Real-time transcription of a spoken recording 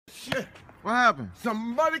shit. What happened?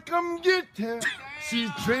 Somebody come get her. She's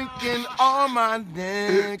drinking all my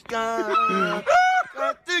nigga. Got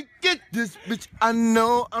to get this bitch. I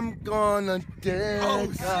know I'm gonna dead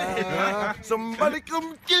her. Somebody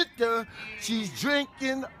come get her. She's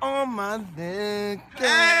drinking all my nigga.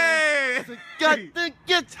 Hey! Got to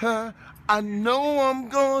get her. I know I'm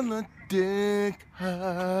gonna dig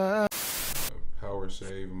her. Power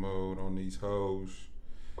save mode on these hoes.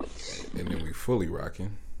 And then we fully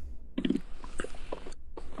rocking.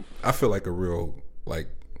 I feel like a real,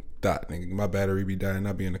 dot, nigga. My battery be dying.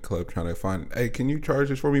 I be in the club trying to find, hey, can you charge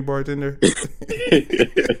this for me, bartender? You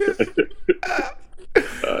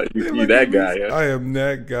that guy, yeah? I am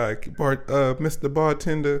that guy. Mr.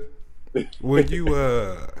 Bartender, will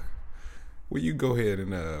you go ahead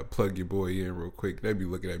and plug your boy in real quick? They be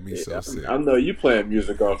looking at me so sick. I know you playing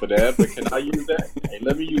music off of that, but can I use that? Hey,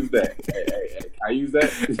 let me use that. Hey, can I use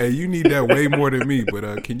that? Hey, you need that way more than me,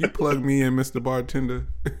 but can you plug me in, Mr. Bartender?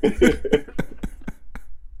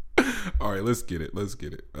 All right, let's get it.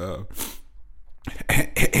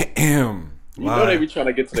 You know they be trying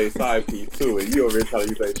to get to their side piece too, and you over here trying to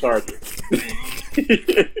use their charger.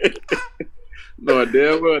 No,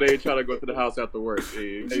 damn well they ain't trying to go to the house after work.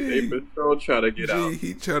 They been so trying to get out.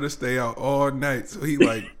 He trying to stay out all night, so he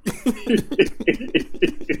like,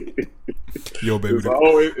 yo, baby. It's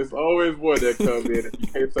always one that come in and you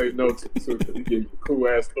can't say no to you give you a cool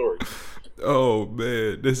ass story. Oh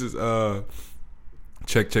man, this is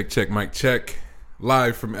check mic check,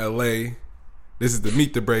 live from LA. This is the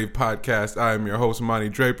Meet the Brave podcast. I am your host Monty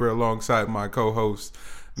Draper, alongside my co-host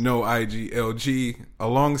No IG LG.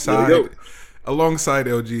 Alongside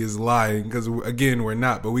LG is lying because again we're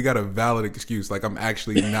not, but we got a valid excuse. Like I'm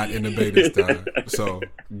actually not in the bay this time, so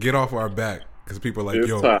get off our back because people are like,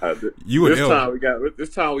 this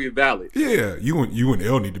time we valid. Yeah, you and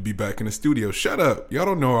L need to be back in the studio. Shut up, y'all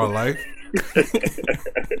don't know our life.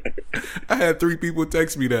 I had 3 people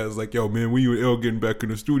text me that. It's like, yo, man, when you and L getting back in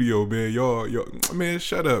the studio, man, y'all, man,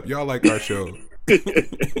 shut up. Y'all like our show.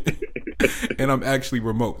 And I'm actually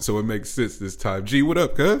remote, so it makes sense this time. G, what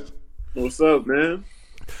up, cuz? What's up, man?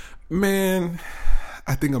 Man,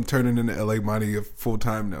 I think I'm turning into LA Monty full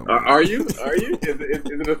time now. Are you? Is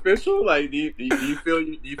it official? Like, do you feel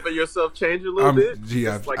yourself change a little bit? Gee,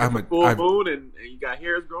 I'm a full moon and you got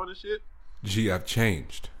hairs growing and shit. Gee, I've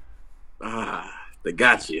changed. They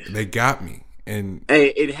got you. They got me, and hey,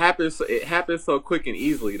 it happens. It happens so quick and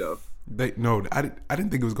easily, though. I didn't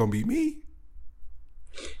think it was gonna be me.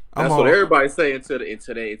 That's what everybody's saying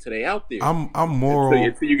today out there. I'm moral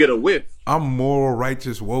until you get a whiff. I'm moral,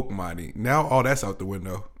 righteous, woke money. Now all that's out the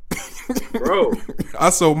window. Bro.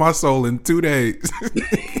 I sold my soul in 2 days.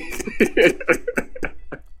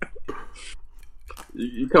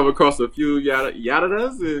 You come across a few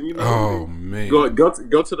yadadas and oh man, go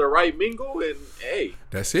to the right mingle and hey,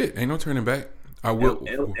 that's it. Ain't no turning back. I will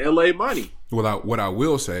LA money. What I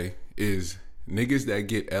will say is, niggas that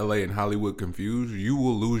get LA and Hollywood confused, you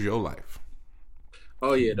will lose your life.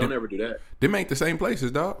 Oh yeah, don't ever do that. Them ain't the same places,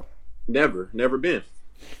 dog. Never been.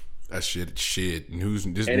 That shit. News.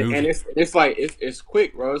 And it's like it's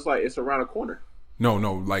quick, bro. It's like it's around the corner. No,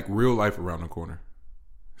 like real life around the corner.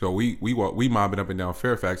 So we mobbing up and down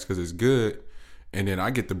Fairfax because it's good, and then I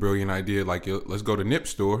get the brilliant idea like, let's go to Nip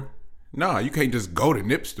store. Nah, you can't just go to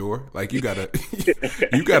Nip store. Like you gotta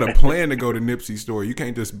plan to go to Nipsey store. You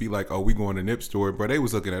can't just be like, oh, we going to Nip store. But they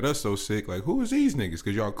was looking at us so sick, like, who is these niggas?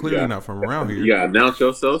 Because y'all clearly not from around here. You gotta announce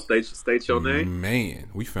yourself, state your name. Man,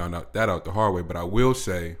 we found out the hard way. But I will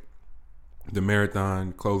say, the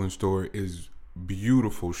Marathon clothing store is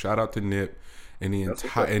beautiful. Shout out to Nip and the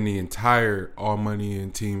entire All Money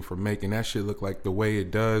and team for making that shit look like the way it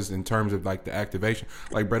does in terms of like the activation.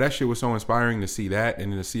 Like, bro, that shit was so inspiring to see that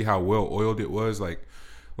and to see how well oiled it was. Like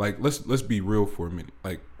let's be real for a minute.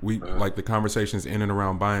 Like like the conversations in and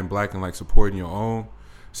around buying black and like supporting your own.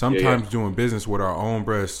 Sometimes doing business with our own,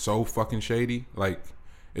 bro, is so fucking shady. Like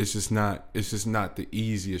it's just not the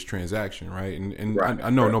easiest transaction, right? And I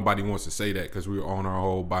know nobody wants to say that because we own our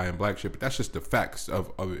whole buying black shit, but that's just the facts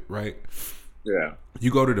of it, right? Yeah.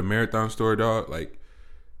 You go to the Marathon store, dog. Like,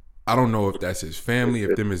 I don't know if that's his family,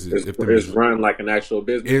 it's run like an actual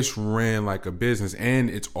business. It's ran like a business, and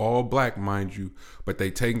it's all black, mind you. But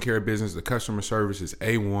they taking care of business. The customer service is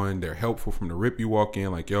A1. They're helpful from the rip you walk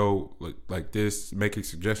in. Like, yo, like this, making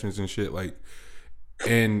suggestions and shit. Like,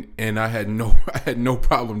 and I had no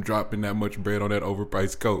problem dropping that much bread on that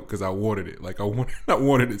overpriced coat because I wanted it. Like, I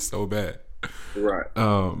wanted it so bad. Right.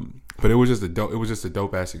 But it was just a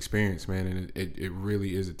dope ass experience, man, and it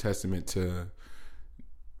really is a testament to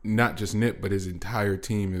not just Nip but his entire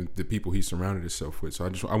team and the people he surrounded himself with.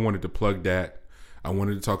 So I wanted to plug that. I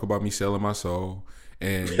wanted to talk about me selling my soul,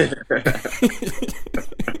 and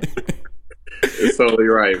It's totally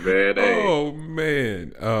right, man. Hey, oh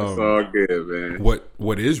man, it's all good, man.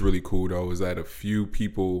 what is really cool though is that few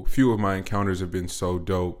of my encounters have been so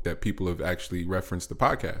dope that people have actually referenced the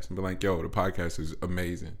podcast and been like, "Yo, the podcast is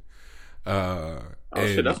amazing."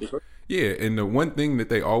 Shit, that's what's up. Yeah, and the one thing that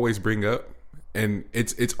they always bring up, and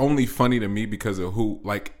it's only funny to me because of who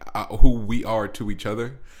we are to each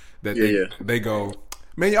other, that they go,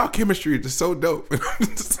 "Man, y'all chemistry is just so dope."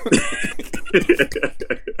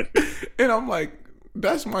 And I'm like,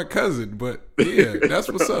 that's my cousin, but yeah, that's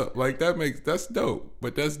what's up. Like that's dope.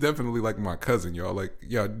 But that's definitely like my cousin, y'all. Like,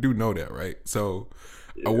 y'all do know that, right? So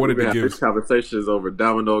I wanted to give these conversations over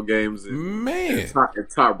domino games and top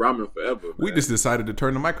ramen forever. Man. We just decided to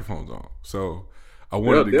turn the microphones on. So I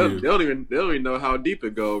wanted to give. They don't even know how deep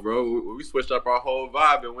it go, bro. We switched up our whole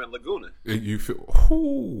vibe and went Laguna. You feel?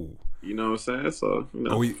 Ooh. You know what I'm saying? So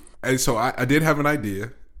so I did have an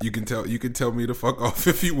idea. You can tell me to fuck off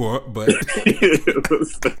if you want, but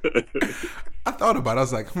I thought about it. I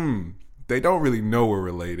was like, they don't really know we're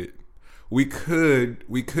related. We could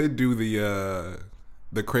do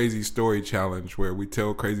the crazy story challenge where we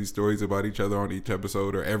tell crazy stories about each other on each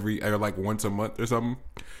episode or like once a month or something.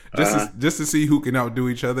 Just to see who can outdo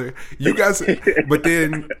each other. You guys, but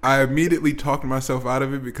then I immediately talked myself out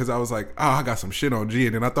of it because I was like, I got some shit on G,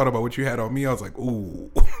 and then I thought about what you had on me. I was like,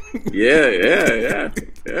 ooh. Yeah.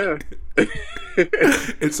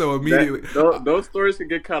 And so immediately, those stories can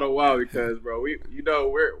get kind of wild because, bro,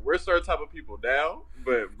 we're certain type of people now,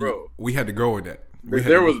 but bro, we had to grow in that.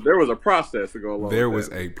 There was a process to go along. There with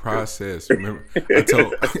was a process. Remember,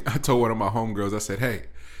 I told one of my homegirls, I said, "Hey,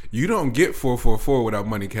 you don't get 444 without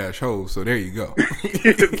money cash hoes, so there you go."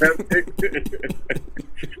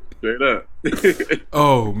 Straight up.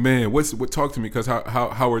 Oh man, what talk to me? Because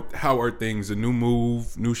how are things? A new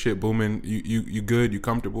move, new shit booming. You good? You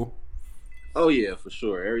comfortable? Oh yeah, for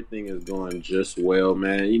sure. Everything is going just well,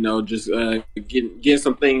 man. You know, just getting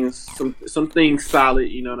some things solid.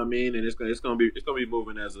 You know what I mean? And it's gonna be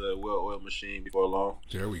moving as a well-oiled machine before long.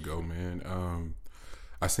 There we go, man.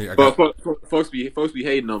 Folks be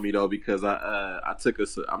hating on me though because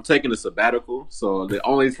I'm taking a sabbatical. So the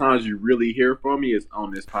only times you really hear from me is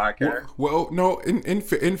on this podcast. Well, no. In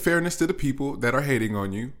fairness to the people that are hating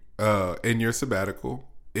on you, in your sabbatical,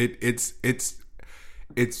 it's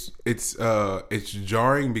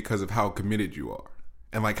jarring because of how committed you are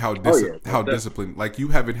and like how disciplined. Like you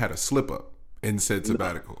haven't had a slip up in said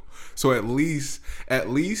sabbatical. So at least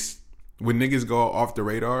when niggas go off the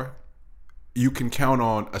radar, you can count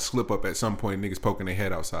on a slip up at some point. Niggas poking their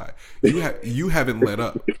head outside. You haven't let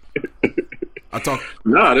up.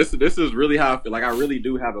 This is really how I feel. Like I really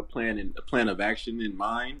do have a plan of action in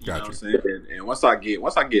mind. You know what I'm saying? And once I get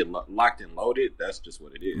locked and loaded, that's just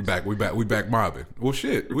what it is. We back mobbing. Well,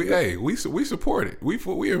 shit. We support it.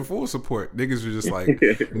 We in full support. Niggas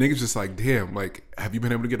are just like, damn. Like, have you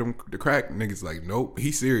been able to get him to crack? Niggas like, nope.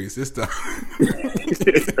 He's serious this time.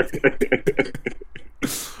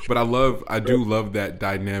 But I do love that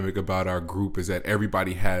dynamic about our group is that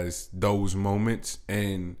everybody has those moments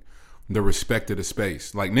and the respect of the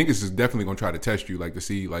space. Like niggas is definitely gonna try to test you, like to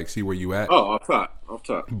see where you at. Oh, off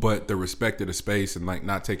top. But the respect of the space and like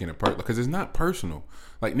not taking it personal because it's not personal.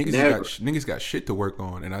 Like niggas got shit to work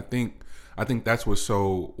on, and I think that's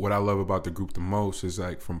what I love about the group the most is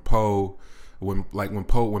like from Poe. When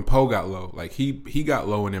Poe got low, like he got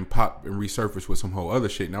low and then popped and resurfaced with some whole other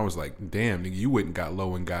shit, and I was like, damn, nigga, you went and got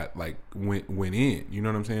low and got like went in. You know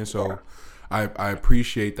what I'm saying? So I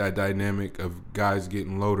appreciate that dynamic of guys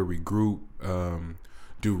getting low to regroup,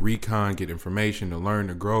 do recon, get information to learn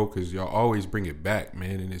to grow, because y'all always bring it back,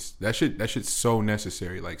 man. And it's that shit's so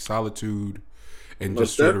necessary, like solitude and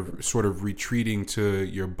just sort of retreating to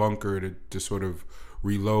your bunker to sort of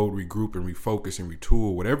reload, regroup, and refocus and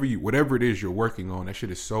retool. Whatever it is you're working on, that shit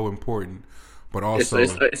is so important. But also,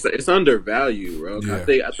 it's undervalued, bro. Yeah.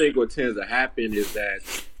 I think what tends to happen is that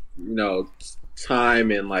time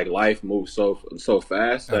and like life moves so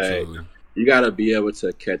fast Absolutely. that you got to be able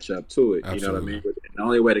to catch up to it. Absolutely. You know what I mean? And the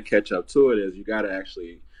only way to catch up to it is you got to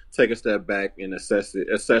actually take a step back and assess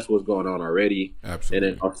what's going on already. Absolutely.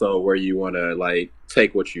 And then also where you want to like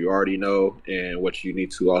take what you already know and what you need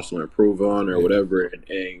to also improve on or whatever,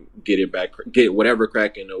 and get whatever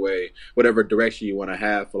cracking away, whatever direction you want to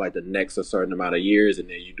have for like the next a certain amount of years, and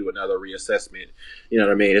then you do another reassessment. You know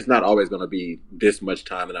what I mean? It's not always going to be this much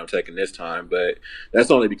time that I'm taking this time, but that's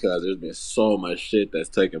only because there's been so much shit that's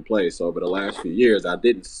taken place over the last few years. I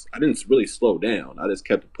didn't really slow down. I just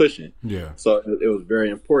kept pushing. Yeah. So it was very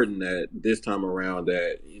important that this time around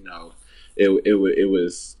that it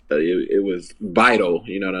was vital,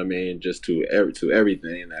 you know what I mean, just to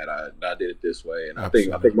everything that I did it this way. And I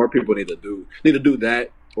think more people need to do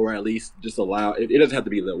that, or at least just allow it. It doesn't have to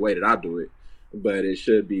be the way that I do it, but it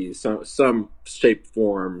should be some shape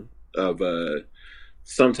form of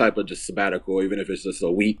some type of just sabbatical, even if it's just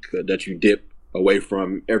a week that you dip away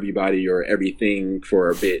from everybody or everything for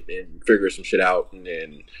a bit and figure some shit out, and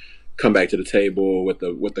then come back to the table with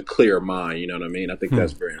a clear mind. You know what I mean? I think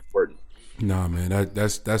that's very important. Nah, man,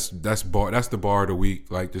 that's the bar of the week.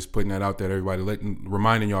 Like, just putting that out there, everybody,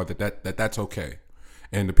 reminding y'all that's okay.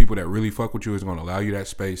 And the people that really fuck with you is going to allow you that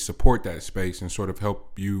space, support that space, and sort of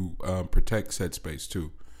help you protect said space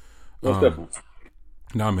too. Most definitely.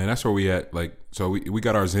 Nah, man, that's where we at. Like, so we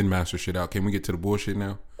got our Zen Master shit out. Can we get to the bullshit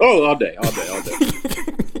now? Oh, all day.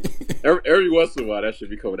 Every once in a while, that should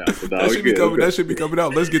be coming out. So that should be coming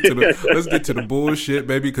out. Let's get to the bullshit,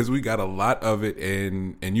 baby, because we got a lot of it,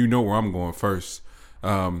 and you know where I'm going first.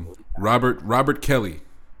 Robert Kelly.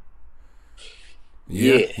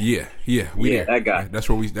 Yeah. There. That guy. That's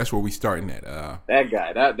where we starting at. That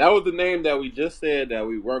guy. That was the name that we just said that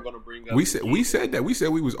we weren't going to bring up. We said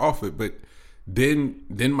we was off it, but then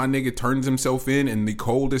my nigga turns himself in the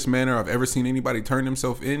coldest manner I've ever seen anybody turn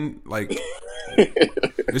himself in. Like,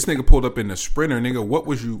 this nigga pulled up in the Sprinter, nigga.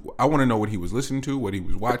 I want to know what he was listening to, what he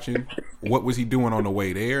was watching, what was he doing on the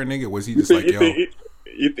way there, nigga? Was he just like, yo?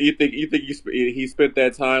 You think he spent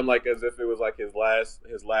that time like as if it was like his last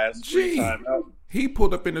free time out? He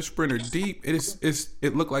pulled up in the Sprinter deep.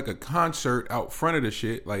 It looked like a concert out front of the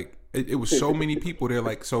shit. Like, it was so many people there.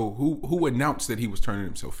 Like, so who announced that he was turning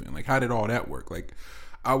himself in? Like, how did all that work? Like,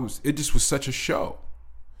 it just was such a show.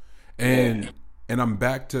 And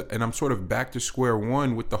I'm sort of back to square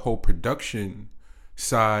one with the whole production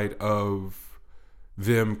side of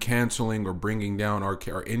them canceling or bringing down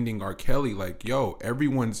or ending R. Kelly. Like, yo,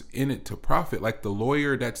 everyone's in it to profit. Like, the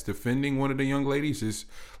lawyer that's defending one of the young ladies is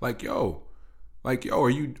like, yo, are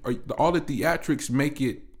all the theatrics make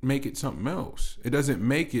it something else. It doesn't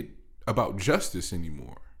make it about justice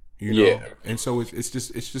anymore. You know? Yeah. And so it's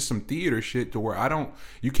just some theater shit to where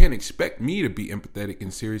you can't expect me to be empathetic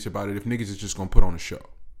and serious about it if niggas is just gonna put on a show.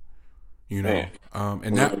 You know?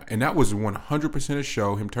 And that was 100% a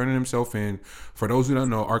show, him turning himself in. For those who don't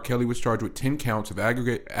know, R. Kelly was charged with 10 counts of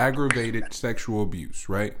aggravated sexual abuse,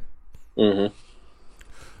 right? Mm-hmm.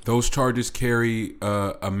 Those charges carry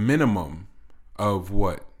a minimum of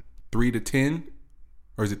what? 3 to 10?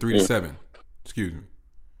 Or is it 3 to 7? Excuse me.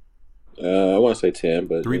 I want to say 10,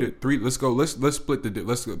 but 3 to 3. Let's go. Let's split the.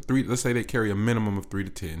 Let's go 3. Let's say they carry a minimum of 3 to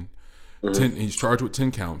 10. Mm-hmm. 10. He's charged with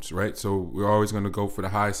 10 counts, right? So we're always going to go for the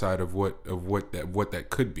high side of what that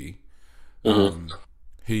could be. Mm-hmm.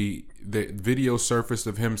 The video surfaced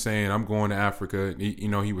of him saying, "I'm going to Africa."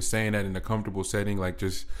 He was saying that in a comfortable setting, like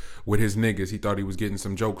just with his niggas. He thought he was getting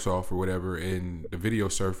some jokes off or whatever, and the video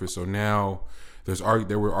surfaced. So now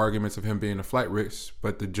there were arguments of him being a flight risk,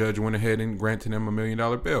 but the judge went ahead and granted him $1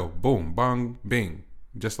 million bail. Boom, bang, bing,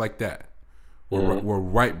 just like that. Mm-hmm. We're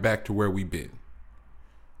right back to where we've been.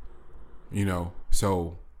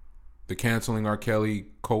 So the canceling R. Kelly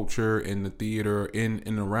culture in the theater in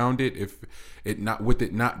and around it, if it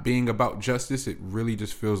not being about justice, it really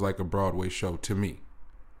just feels like a Broadway show to me.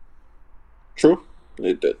 True.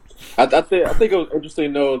 It did. I think it was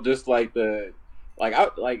interesting though, just like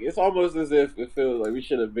it's almost as if it feels like we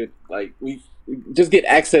should have been like we just get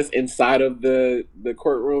access inside of the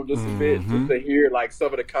courtroom just a bit, just to hear like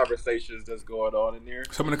some of the conversations that's going on in there,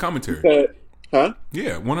 some of the commentary. Huh?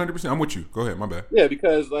 Yeah, 100%. I'm with you. Go ahead. My bad. Yeah,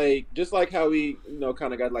 because just like how we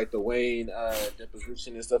kind of got like the Wayne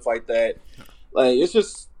deposition and stuff like that. Like, it's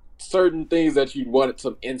just certain things that you wanted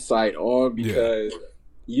some insight on because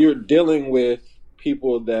you're dealing with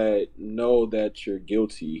people that know that you're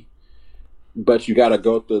guilty, but you got to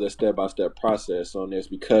go through the step-by-step process on this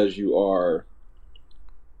because you are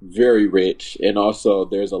very rich, and also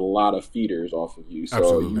there's a lot of feeders off of you. So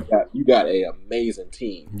absolutely. you got a amazing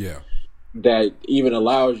team. Yeah. That even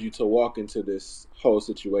allows you to walk into this whole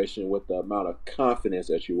situation with the amount of confidence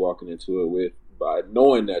that you're walking into it with by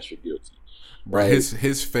knowing that you're guilty. Right.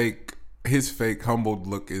 His fake humbled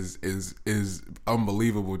look is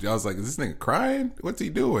unbelievable. I was like, is this nigga crying? What's he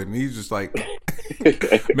doing? And he's just like,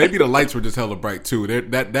 maybe the lights were just hella bright too.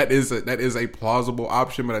 That is a plausible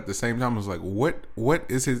option, but at the same time, I was like, what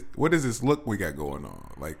is this look we got going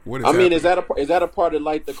on? Like, what is? I mean, is that a part of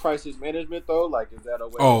like the crisis management though? Like, is that a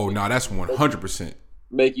way? Oh no, that's 100%.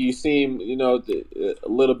 Make you seem a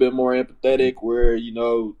little bit more empathetic, where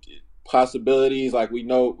possibilities like we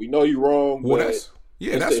know you're wrong. Well, but that's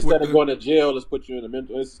instead of going to jail, let's put you in a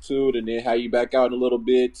mental institute and then have you back out in a little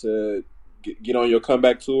bit to get on your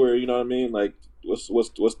comeback tour? You know what I mean? Like, what's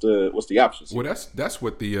the options? Well, that's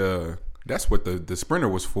what the sprinter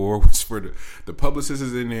was for. Was for the publicist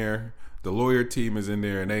is in there, the lawyer team is in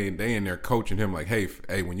there, and they in there coaching him like, hey,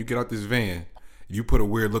 when you get out this van, you put a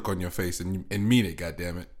weird look on your face and mean it,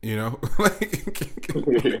 goddammit. You know,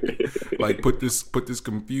 like put this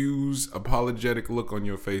confused, apologetic look on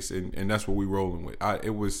your face, and that's what we rolling with.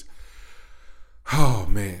 It was, oh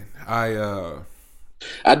man, I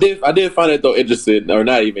did find it though interesting, or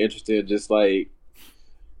not even interesting, just like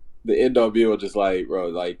the end all bill, just like, bro,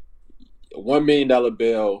 like $1 million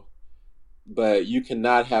bill, but you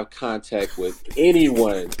cannot have contact with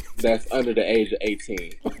anyone that's under the age of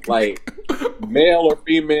 18, like male or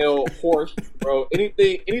female, horse, bro,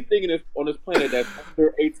 anything on this planet that's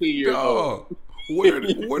under 18 years old.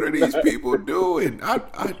 What are these people doing?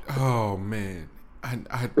 Oh man.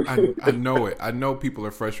 I know it. I know people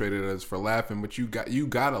are frustrated at us for laughing, but you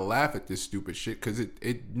gotta laugh at this stupid shit because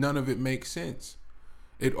it none of it makes sense.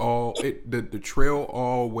 The trail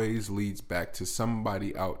always leads back to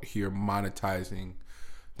somebody out here monetizing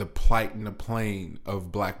the plight and the pain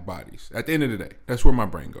of black bodies. At the end of the day, that's where my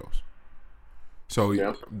brain goes.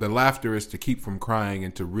 So the laughter is to keep from crying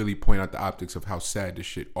and to really point out the optics of how sad this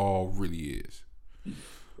shit all really is.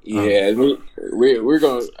 Yeah, we're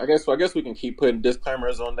going. I guess we can keep putting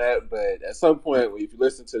disclaimers on that, but at some point, if you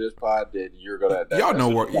listen to this pod, then you're gonna. Y'all know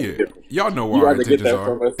where our intentions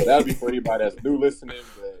are. From us, so that'll be for anybody that's new listening.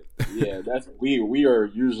 But yeah, that's we are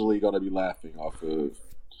usually gonna be laughing off of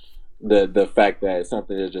the fact that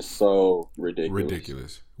something is just so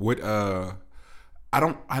ridiculous. What I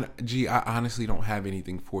honestly don't have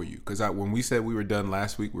anything for you because when we said we were done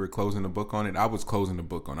last week, we were closing the book on it. I was closing the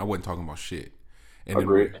book on it. I wasn't talking about shit. And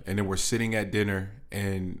then we're sitting at dinner,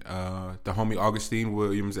 and the homie Augustine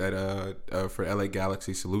Williams for LA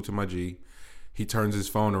Galaxy, salute to my G. He turns his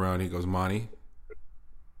phone around. And he goes, "Monty,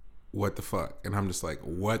 what the fuck?" And I'm just like,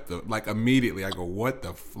 "What the?" Like immediately, I go, "What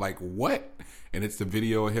the? Like what?" And it's the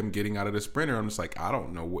video of him getting out of the Sprinter. I'm just like, I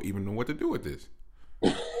don't even know what to do with this.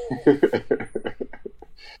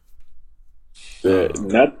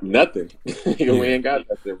 Nothing. We ain't got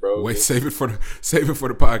nothing, bro. Wait, save it for the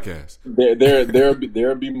podcast.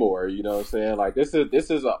 There'll be more. You know what I'm saying? Like this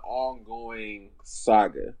is an ongoing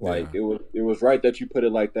saga. Like it was right that you put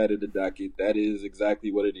it like that in the docket. That is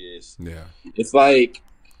exactly what it is. Yeah. It's like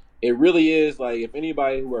it really is. Like if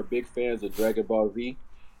anybody who are big fans of Dragon Ball Z,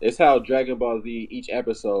 it's how Dragon Ball Z each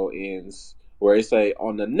episode ends. Where they say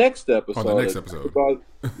on the next episode.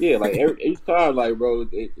 Yeah, like each time, like bro,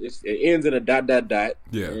 it ends in a ...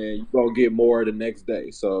 Yeah, and you're gonna get more the next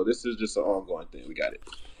day. So this is just an ongoing thing. We got it.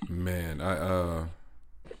 Man,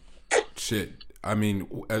 shit. I mean,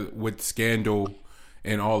 with Scandal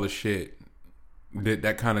and all the shit,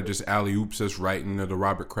 that kind of just alley oops us right into the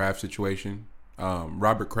Robert Kraft situation.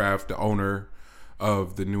 Robert Kraft, the owner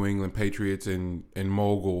of the New England Patriots and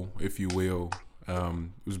mogul, if you will.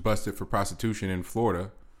 Was busted for prostitution in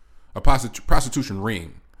Florida, a prostitution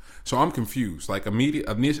ring. So I'm confused. Like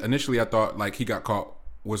initially, I thought like he got caught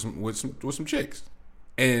with some chicks,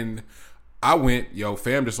 and I went,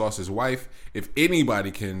 fam just lost his wife. If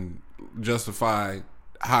anybody can justify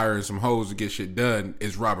hiring some hoes to get shit done,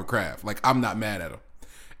 it's Robert Kraft. Like I'm not mad at him.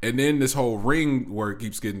 And then this whole ring word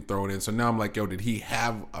keeps getting thrown in. So now I'm like, did he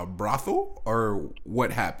have a brothel or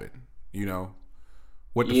what happened? You know.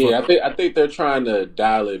 What the fuck? I think they're trying to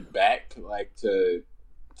dial it back, like to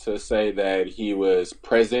say that he was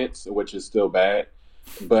present, which is still bad.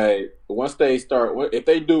 But once they start, if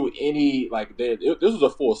they do any this was a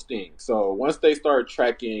full sting. So once they start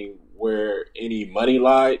tracking where any money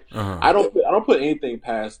lied, I don't put anything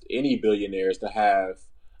past any billionaires to have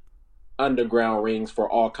underground rings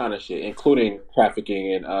for all kind of shit, including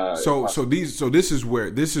trafficking and this is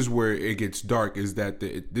where it gets dark. Is that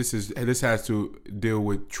this has to deal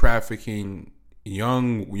with trafficking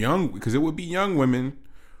young because it would be young women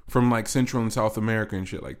from like Central and South America and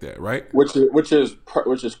shit like that, right? Which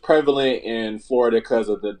is prevalent in Florida because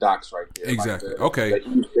of the docks right there. Exactly. Like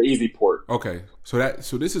the easy port. Okay. So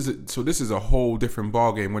this is a whole different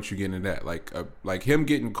ballgame once you get into that. Like him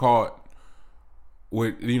getting caught.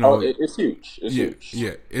 With it's huge. It's huge.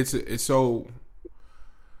 Yeah, it's so.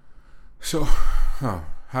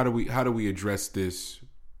 How do we address this?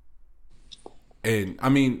 And I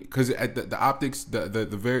mean, because at the optics,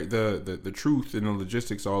 the truth and the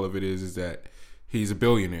logistics, all of it is that he's a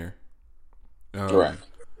billionaire. Correct.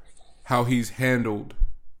 How he's handled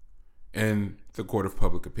in the court of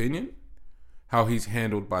public opinion, how he's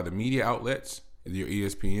handled by the media outlets, your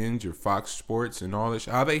ESPNs, your Fox Sports, and all this,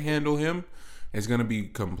 how they handle him. It's going to be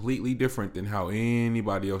completely different than how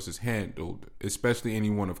anybody else is handled, especially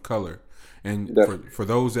anyone of color. And for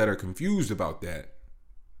those that are confused about that,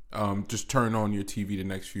 just turn on your TV the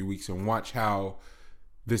next few weeks and watch how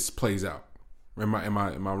this plays out. Am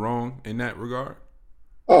I wrong in that regard?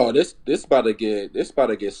 Oh, this about to get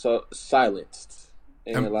silenced,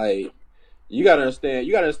 and like you gotta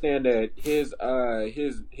understand that his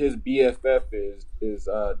BFF is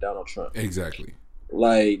Donald Trump. Exactly.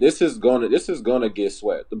 Like this is gonna get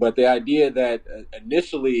swept. But the idea that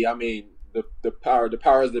initially, I mean, the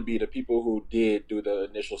powers that be, the people who did do the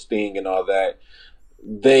initial sting and all that,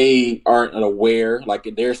 they aren't aware. Like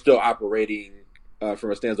they're still operating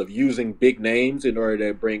from a stance of using big names in order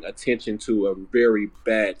to bring attention to a very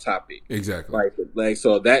bad topic. Exactly. Like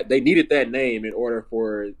so that they needed that name in order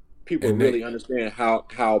for people to really understand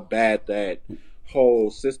how bad that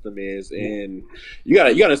whole system is. And you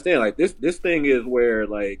gotta understand, like this thing is where,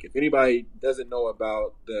 like, if anybody doesn't know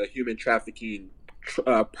about the human trafficking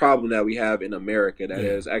problem that we have in America that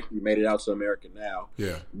has actually made it out to America now.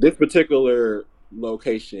 Yeah. This particular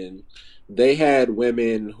location, they had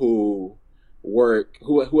women who work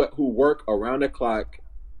around the clock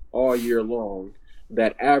all year long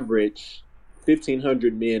that average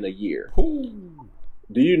 1,500 men a year. Ooh.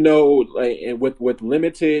 Do you know, like, and with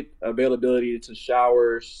limited availability to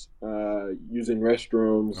showers, using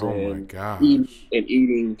restrooms,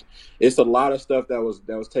 eating, it's a lot of stuff that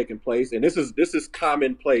was taking place, and this is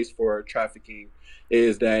commonplace for trafficking.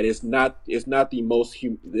 Is that it's not the most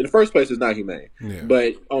in the first place, it's not humane. Yeah.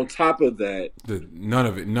 But on top of that, none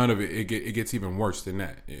of it gets even worse than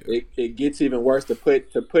that. Yeah. It gets even worse. To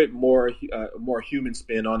put more human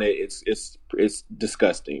spin on it, it's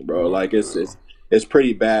disgusting, bro. Like it's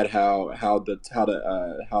pretty bad how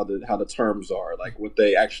the terms are, like what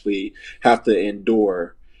they actually have to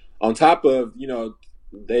endure. On top of,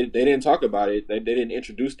 they didn't talk about it. They didn't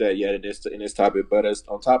introduce that yet in this topic. But as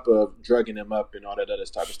on top of drugging them up and all that other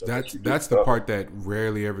type of stuff. That's the part that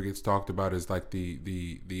rarely ever gets talked about, is like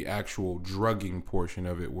the actual drugging portion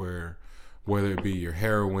of it, where whether it be your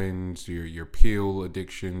heroines, your pill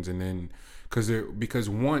addictions, and then because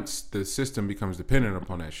once the system becomes dependent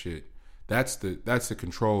upon that shit, that's the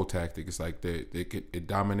control tactic. It's like it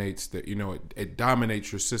dominates it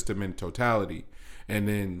dominates your system in totality, and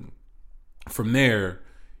then from there,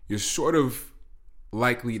 you're sort of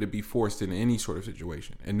likely to be forced into any sort of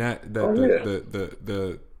situation, and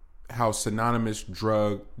the how synonymous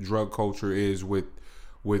drug culture is with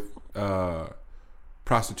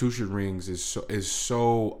prostitution rings is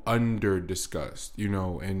so under discussed,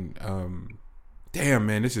 and damn,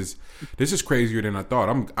 man, this is crazier than I thought.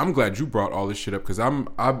 I'm glad you brought all this shit up, because I've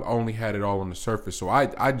only had it all on the surface. So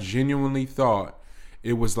I genuinely thought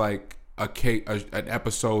it was like an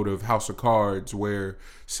episode of House of Cards where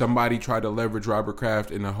somebody tried to leverage Robert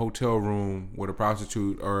Kraft in a hotel room with a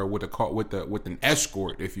prostitute, or with an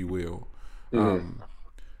escort, if you will,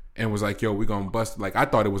 and was like, "Yo, we gonna bust." Like, I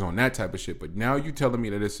thought it was on that type of shit, but now you telling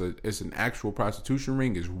me that it's an actual prostitution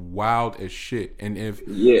ring is wild as shit. And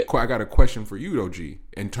I got a question for you though, G.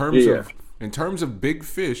 In terms of big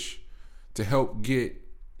fish to help get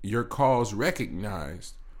your cause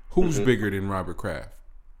recognized, who's bigger than Robert Kraft?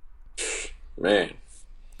 Man,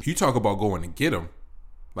 you talk about going to get him.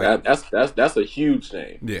 Like, that's a huge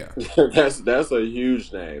name. Yeah, that's a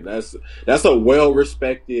huge name. That's a well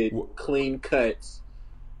respected, clean cut.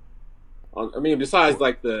 I mean, besides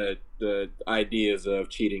like the ideas of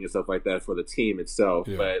cheating and stuff like that for the team itself,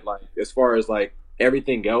 but like as far as like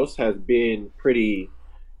everything else has been pretty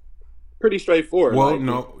straightforward. Well,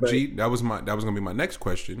 G, that was gonna be my next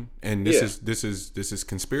question, and this is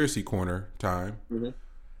conspiracy corner time. Mm-hmm.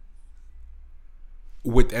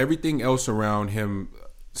 With everything else around him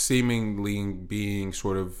seemingly being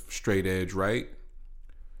sort of straight edge, right?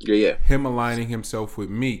 Yeah. Him aligning himself with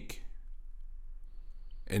Meek,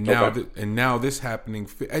 and now this happening.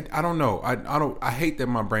 I don't know. I hate that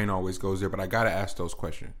my brain always goes there, but I gotta ask those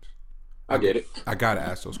questions. I get it. I gotta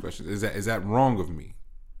ask those questions. Is that wrong of me?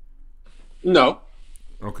 No.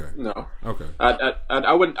 Okay. No. Okay.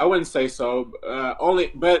 I wouldn't say so.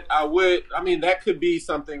 But I would. I mean, that could be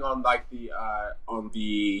something on like the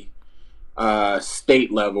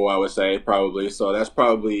state level. I would say probably. So that's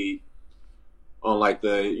probably on like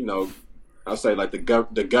the I'll say like the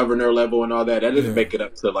governor level and all that. That doesn't make it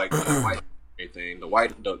up to like the white anything. The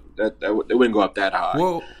white that they wouldn't go up that high.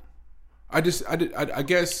 Well, I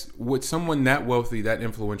guess with someone that wealthy, that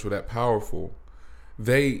influential, that powerful,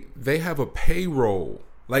 they have a payroll.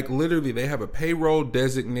 Like literally, they have a payroll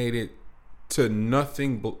designated to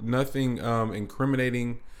nothing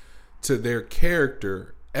incriminating to their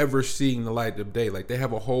character ever seeing the light of day. Like they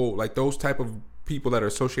have a whole, like those type of people that are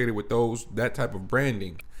associated with that type of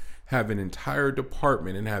branding have an entire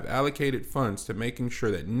department and have allocated funds to making sure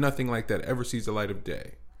that nothing like that ever sees the light of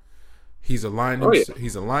day. He's aligned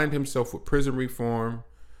himself with prison reform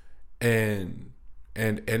and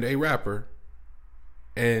a rapper,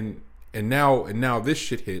 and now this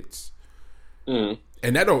shit hits. And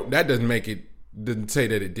that doesn't say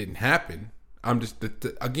that it didn't happen. I'm just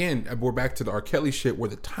again, we're back to the R. Kelly shit where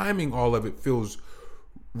the timing, all of it feels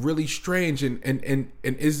really strange. And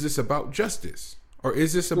is this about justice, or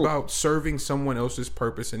is this about serving someone else's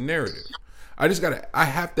purpose and narrative? I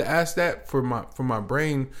have to ask that for my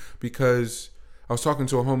brain, because I was talking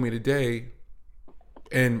to a homie today,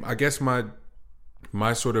 and I guess my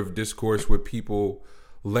sort of discourse with people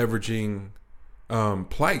leveraging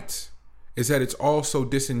plights is that it's all so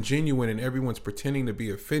disingenuous and everyone's pretending to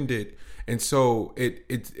be offended, and so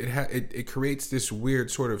it creates this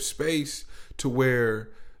weird sort of space to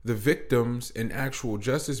where the victims and actual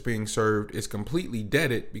justice being served is completely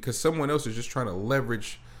deaded because someone else is just trying to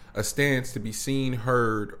leverage a stance to be seen,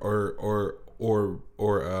 heard, or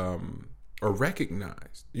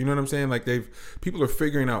recognized. You know what I'm saying? Like people are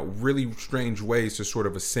figuring out really strange ways to sort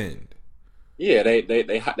of ascend. Yeah, they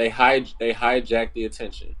hijack the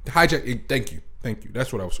attention. Thank you.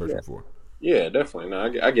 That's what I was searching for. Yeah, definitely. No,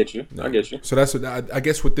 I get you. I get you. So that's what I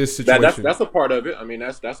guess with this situation. That's a part of it. I mean,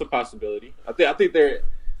 that's a possibility. I think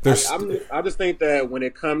I just think that when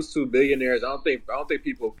it comes to billionaires, I don't think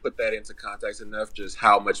people put that into context enough. Just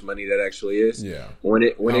how much money that actually is. Yeah. When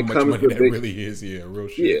it comes to that really is, real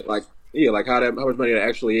shit. Like how much money that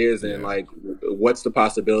actually is, and like what's the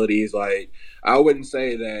possibilities. Like I wouldn't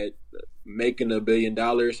say that making $1 billion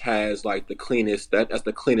has like the cleanest. That's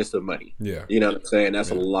the cleanest of money. Yeah. You know what I'm saying?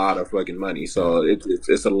 That's a lot of fucking money. So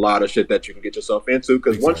it's a lot of shit that you can get yourself into,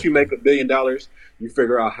 because once you make $1 billion, you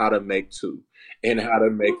figure out how to make 2 and how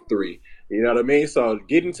to make 3. You know what I mean? So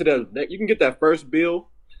getting to you can get that first bill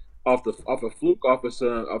off a fluke, off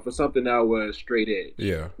of something that was straight edge.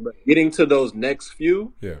 Yeah. But getting to those next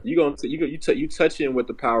few, you touching with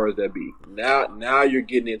the powers that be. Now you're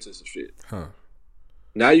getting into some shit. Huh.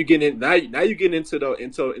 Now you're getting into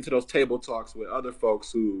those table talks with other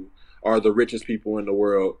folks who are the richest people in the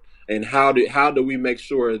world, and how do we make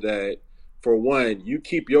sure that, for one, you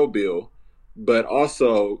keep your bill, but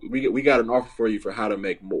also we got an offer for you for how to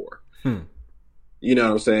make more. You know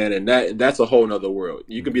what I'm saying? And that's a whole nother world.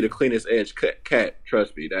 You can be the cleanest edge cat.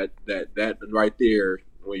 Trust me. That right there,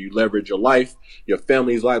 when you leverage your life, your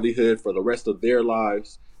family's livelihood for the rest of their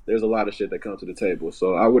lives, there's a lot of shit that comes to the table.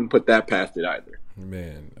 So I wouldn't put that past it either.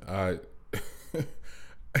 Man, I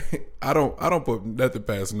don't put nothing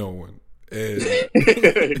past no one. And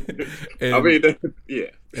I mean, yeah.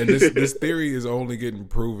 And this theory is only getting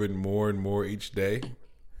proven more and more each day.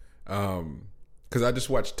 Because I just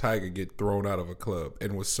watched Tyga get thrown out of a club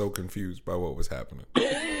and was so confused by what was happening.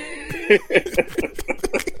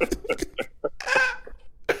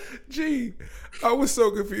 Gee, I was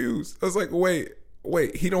so confused. I was like, wait,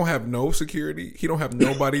 he don't have no security? He don't have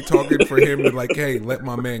nobody talking for him to like, hey, let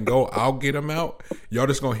my man go. I'll get him out. Y'all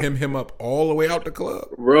just gonna hem him up all the way out the club?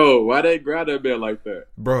 Bro, why they grab that man like that?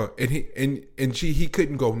 Bro, and he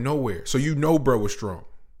couldn't go nowhere. So bro was strong.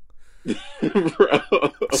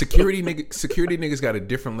 Security niggas got a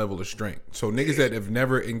different level of strength. So niggas that have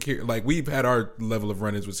never like, we've had our level of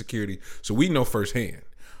run-ins with security, so we know firsthand.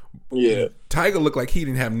 Yeah, Tyga looked like he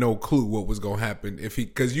didn't have no clue what was gonna happen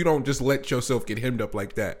because you don't just let yourself get hemmed up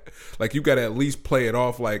like that. Like, you gotta at least play it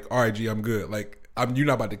off like, all right, G, I'm good. Like, you're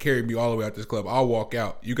not about to carry me all the way out this club. I'll walk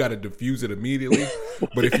out. You gotta diffuse it immediately.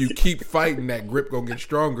 But if you keep fighting, that grip gonna get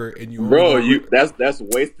stronger, and that's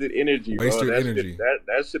wasted energy. Energy.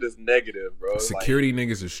 That shit is negative, bro. Security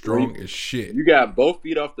niggas are strong as shit. You got both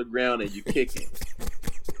feet off the ground and you kicking.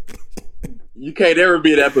 You can't ever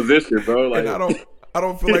be in that position, bro. Like, and I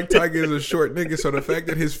don't feel like Tyga is a short nigga, so the fact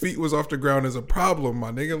that his feet was off the ground is a problem, my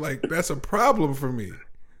nigga. Like, that's a problem for me.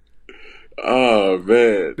 Oh,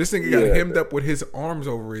 man. This nigga got hemmed up with his arms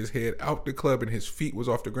over his head out the club and his feet was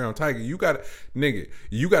off the ground. Tyga,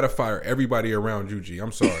 you gotta fire everybody around you, G.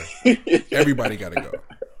 I'm sorry. Everybody gotta go.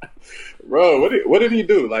 Bro, what did he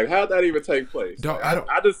do? Like, how'd that even take place? Dog,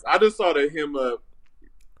 I just saw him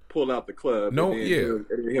pull out the club. No, and yeah.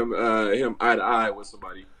 Him eye to eye with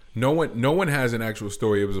somebody. No one has an actual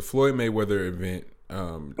story. It was a Floyd Mayweather event.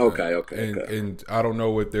 And I don't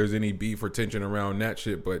know if there's any beef or tension around that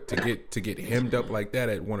shit, but to get hemmed up like that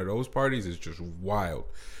at one of those parties is just wild.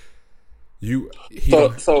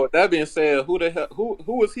 So with that being said, who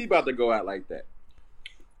was he about to go out like that?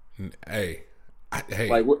 Hey,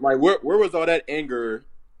 like where was all that anger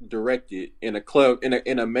directed in a club in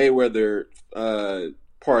a Mayweather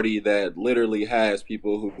party that literally has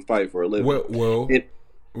people who fight for a living. Well,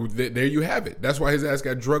 there you have it. That's why his ass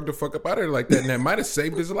got drugged the fuck up out of there like that, and that might have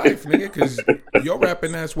saved his life, nigga. Because your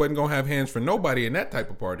rapping ass wasn't gonna have hands for nobody in that type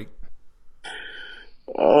of party.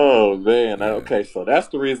 Oh man! Okay, so that's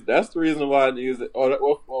the reason. That's the reason why he was.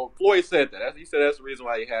 Well, Floyd said that. He said that's the reason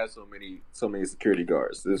why he has so many security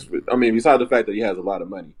guards. I mean, besides the fact that he has a lot of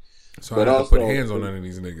money. So I don't have to put hands on none of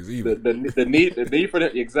these niggas either. The need for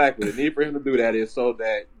him, exactly. The need for him to do that is so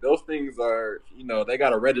that those things are, they got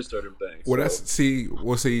to register them things. Well,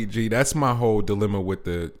 G. That's my whole dilemma with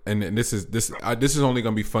and this is only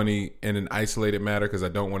gonna be funny in an isolated matter because I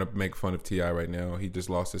don't want to make fun of T.I. right now. He just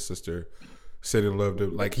lost his sister. Said and loved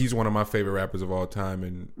him. Like, he's one of my favorite rappers of all time,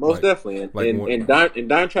 and most definitely. And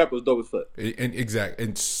Dime Trap was dope as fuck.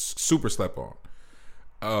 And super slept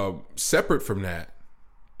on. Separate from that,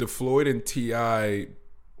 the Floyd and T.I.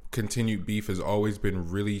 continued beef has always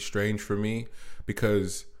been really strange for me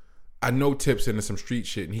because I know Tip's into some street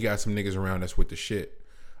shit and he got some niggas around that's with the shit.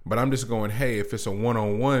 But I'm just going, hey, if it's a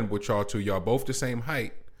one-on-one with y'all two, y'all both the same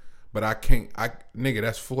height, but nigga,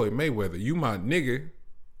 that's Floyd Mayweather. You my nigga,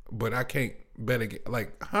 but I can't bet again.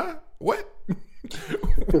 Like, huh? What?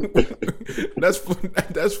 That's Floyd.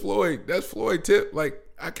 That's Floyd Tip. Like,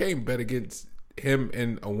 I can't bet against him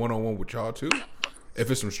in a one-on-one with y'all two. If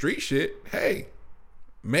it's some street shit, hey,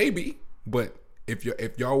 maybe. But if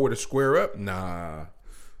y'all were to square up, nah.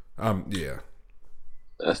 Yeah.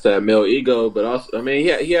 That's that male ego, but also, I mean,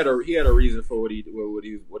 he had a reason for what he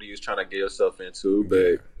was trying to get himself into.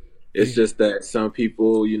 But it's just that some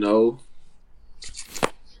people, you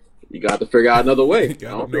got to figure out another way. I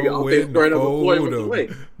don't think squaring up with Floyd was the way.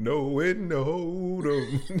 Know when to hold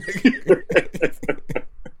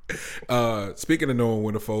 'em. Speaking of knowing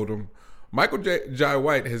when to fold 'em, Michael Jai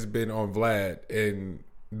White has been on Vlad, and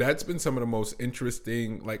that's been some of the most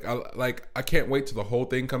interesting. I can't wait till the whole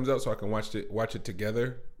thing comes out so I can watch it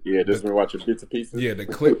together. Yeah, just been watching bits and pieces. Yeah, the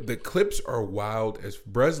clips are wild. As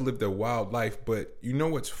Brez lived a wild life, but you know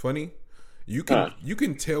what's funny? You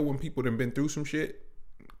can tell when people have been through some shit.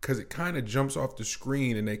 Because it kind of jumps off the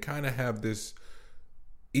screen, and they kind of have this,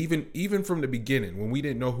 even from the beginning when we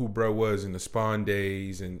didn't know who bro was in the Spawn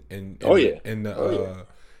days and the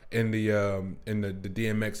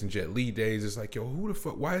DMX and Jet Li days. It's like, yo, who the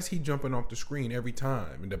fuck? Why is he jumping off the screen every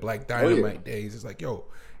time? And the Black Dynamite days, it's like, yo,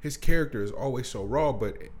 his character is always so raw,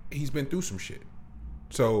 but he's been through some shit.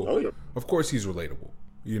 So of course he's relatable,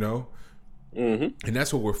 Mm-hmm. And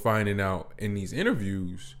that's what we're finding out in these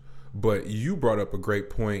interviews. But you brought up a great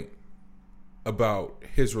point about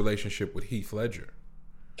his relationship with Heath Ledger.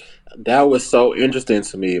 That was so interesting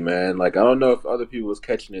to me, man. Like, I don't know if other people was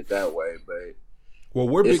catching it that way, but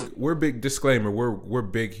we're big disclaimer. We're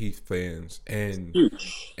big Heath fans, and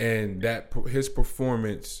huge. And that his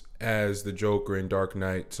performance as the Joker in Dark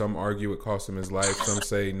Knight, some argue it cost him his life. Some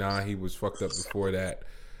say nah, he was fucked up before that.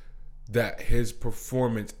 That his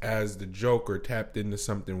performance as the Joker tapped into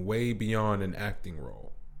something way beyond an acting role.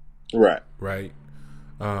 Right.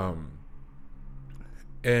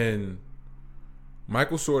 And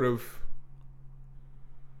Michael sort of,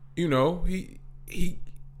 so him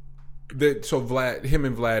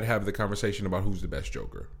and Vlad have the conversation about who's the best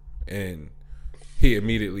Joker, and he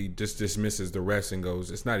immediately just dismisses the rest and goes,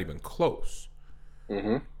 "It's not even close."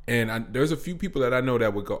 Mm-hmm. And there's a few people that I know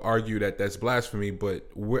that would go argue that that's blasphemy, but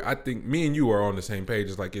I think me and you are on the same page.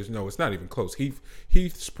 It's like, it's not even close.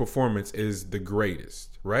 Heath's performance is the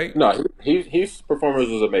greatest, right? No, Heath's performance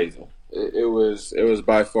was amazing. It was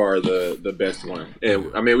by far the best one.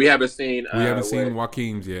 And, I mean, we haven't seen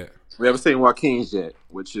Joaquin's yet. We haven't seen Joaquin's yet,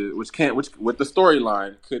 which with the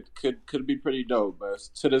storyline could be pretty dope. But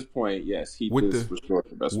to this point, yes, Heath is for sure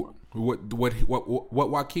the best one. What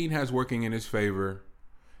Joaquin has working in his favor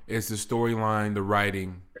is the storyline, the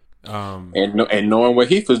writing, and knowing what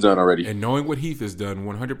Heath has done already, and knowing what Heath has done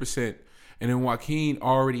 100%. And then Joaquin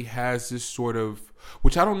already has this sort of,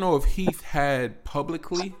 which I don't know if Heath had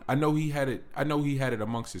publicly. I know he had it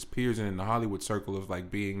amongst his peers and in the Hollywood circle of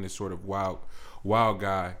like being this sort of wild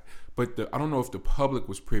guy. But I don't know if the public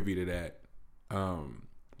was privy to that.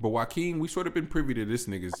 But Joaquin, we sort of been privy to this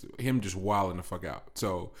him just wilding the fuck out.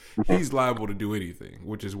 So he's liable to do anything,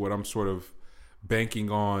 which is what I'm sort of banking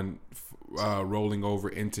on rolling over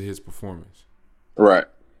into his performance. Right.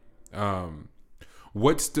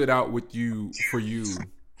 What stood out for you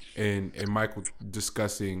and Michael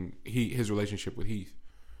discussing his relationship with Heath?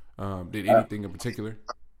 Did anything in particular?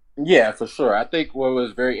 Yeah, for sure. I think what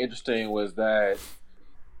was very interesting was that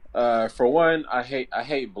For one, I hate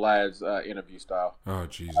Vlad's interview style. Oh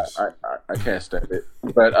Jesus. I can't stand it.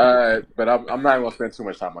 But I'm not gonna spend too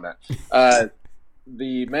much time on that.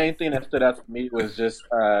 The main thing that stood out to me was just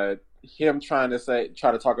him trying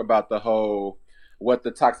to talk about the whole what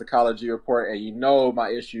the toxicology report, and my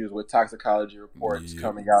issues with toxicology reports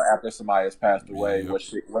coming out after somebody has passed away. Yep.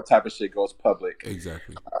 What type of shit goes public?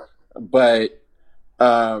 Exactly. But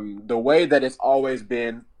the way that it's always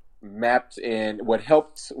been mapped, and what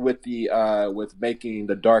helped with the with making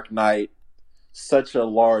The Dark Knight such a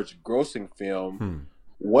large grossing film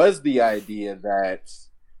was the idea that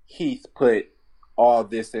Heath put all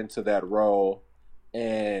this into that role,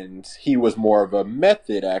 and he was more of a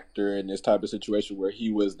method actor in this type of situation where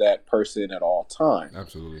he was that person at all times.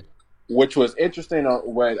 Absolutely. Which was interesting on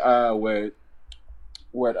what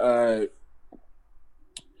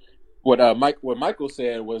Michael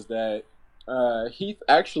said was that Heath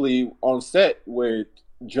actually on set would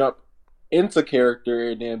jump into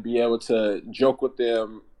character and then be able to joke with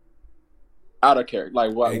them out of character,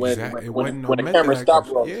 like when the camera stopped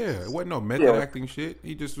rolling. Yeah, it wasn't no method acting shit.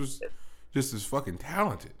 He just was just as fucking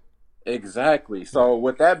talented. Exactly. So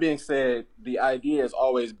with that being said, the idea has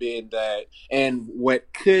always been that, and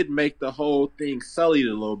what could make the whole thing sullied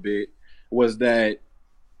a little bit was that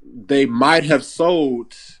they might have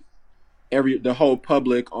sold the whole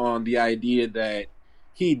public on the idea that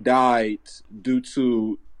he died due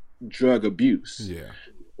to drug abuse. Yeah.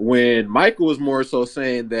 When Michael was more so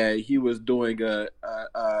saying that he was doing a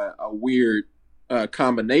weird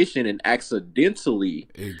combination and accidentally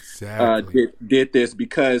did this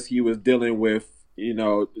because he was dealing with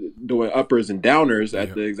doing uppers and downers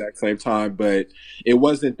at the exact same time, but it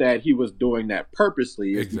wasn't that he was doing that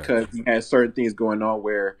purposely. It's because he had certain things going on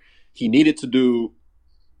where he needed to do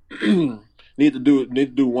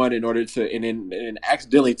one in order to, and then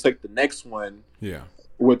accidentally took the next one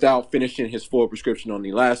without finishing his full prescription on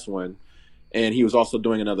the last one. And he was also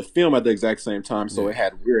doing another film at the exact same time, so it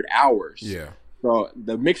had weird hours. Yeah. So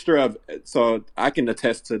the mixture of, so I can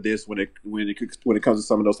attest to this when it comes to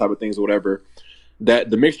some of those type of things or whatever,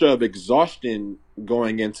 that the mixture of exhaustion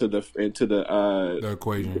going into the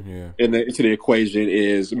equation, into the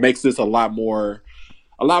equation makes this a lot more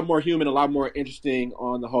human, a lot more interesting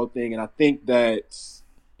on the whole thing. And I think that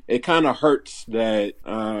it kind of hurts that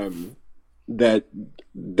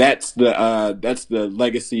that's the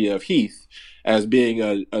legacy of Heath as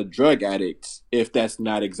being a drug addict, if that's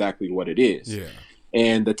not exactly what it is. Yeah.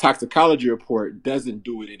 And the toxicology report doesn't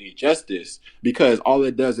do it any justice, because all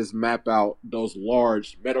it does is map out those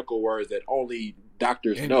large medical words that only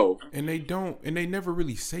doctors know. And they never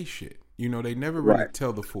really say shit. They never really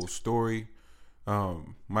tell the full story.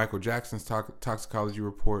 Michael Jackson's toxicology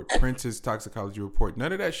report, Prince's toxicology report,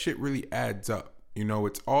 none of that shit really adds up.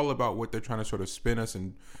 It's all about what they're trying to sort of spin us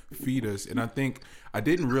and feed us. And I think I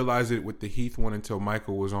didn't realize it with the Heath one until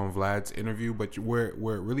Michael was on Vlad's interview, but where it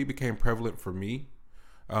really became prevalent for me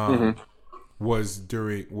was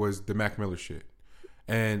the Mac Miller shit.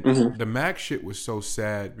 And the Mac shit was so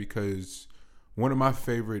sad because one of my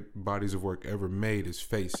favorite bodies of work ever made is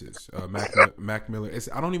Faces. Mac Miller.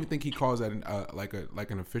 I don't even think he calls that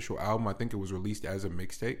like an official album. I think it was released as a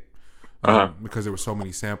mixtape because there were so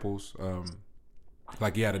many samples.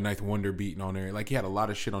 Like he had a Ninth Wonder beating on there. Like he had a lot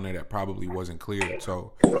of shit on there that probably wasn't cleared.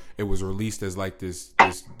 So it was released as like this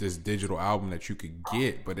digital album that you could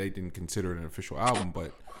get, but they didn't consider it an official album.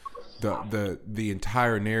 But the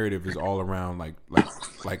entire narrative is all around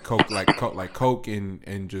like coke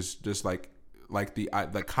and just like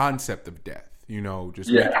the concept of death. Just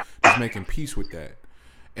making peace with that.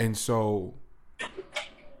 And so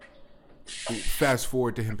fast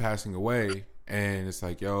forward to him passing away. And it's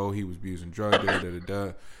like, yo, he was abusing drugs,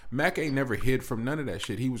 Mac ain't never hid from none of that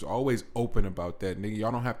shit. He was always open about that. Nigga,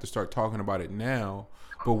 y'all don't have to start talking about it now.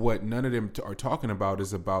 But what none of them are talking about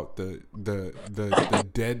is about the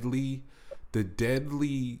deadly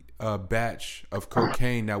batch of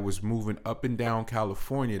cocaine that was moving up and down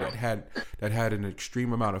California that had an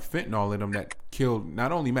extreme amount of fentanyl in them that killed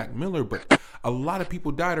not only Mac Miller, but a lot of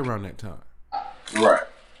people died around that time. Right.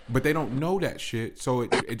 But they don't know that shit, so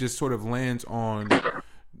it just sort of lands on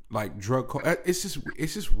like it's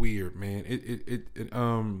just weird, man.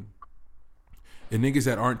 And niggas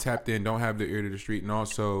that aren't tapped in don't have the ear to the street, and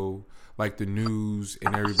also like the news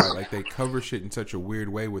and everybody, like they cover shit in such a weird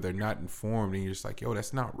way where they're not informed, and you're just like, yo,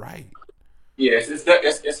 that's not right. Yes, it's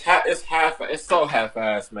so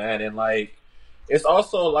half-assed, man, and like it's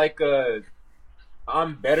also like a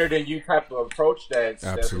I'm better than you type of approach that's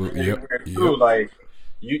absolutely yep. Like.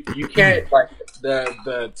 You can't, like,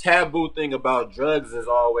 the taboo thing about drugs is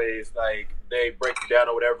always like they break you down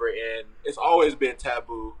or whatever, and it's always been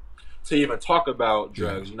taboo to even talk about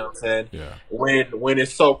drugs. Yeah. You know what I'm saying? Yeah. When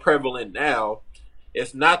it's so prevalent now,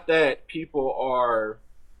 it's not that people are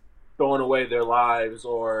throwing away their lives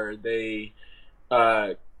or they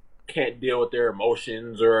can't deal with their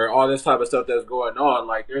emotions or all this type of stuff that's going on.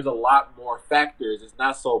 Like, there's a lot more factors. It's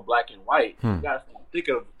not so black and white. You gotta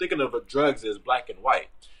thinking of drugs as black and white.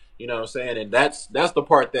 You know what I'm saying? And that's the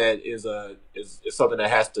part that is something that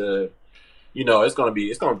has to, you know, it's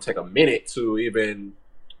gonna take a minute to even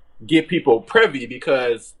get people privy,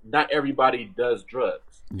 because not everybody does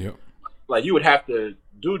drugs. Yep. Like, you would have to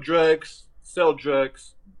do drugs, sell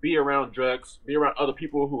drugs, be around other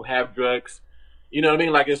people who have drugs. You know what I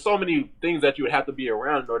mean? Like, there's so many things that you would have to be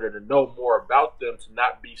around in order to know more about them, to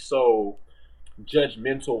not be so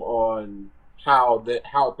judgmental on how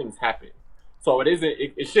things happen. So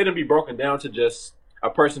it shouldn't be broken down to just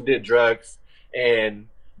a person did drugs and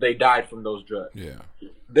they died from those drugs. Yeah.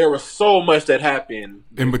 There was so much that happened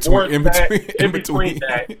in between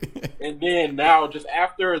that, and then now just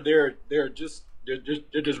after they're just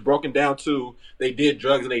broken down to they did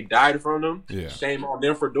drugs and they died from them. Yeah. Shame on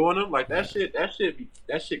them for doing them. Like, that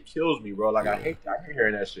shit kills me, bro. Like, I hate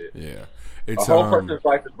hearing that shit. Yeah. A It's whole person's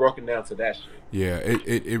life is broken down to that shit. Yeah,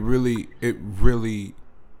 it really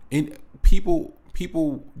in people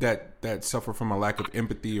that suffer from a lack of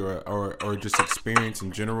empathy or just experience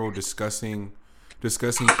in general, discussing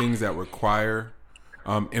things that require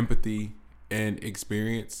empathy and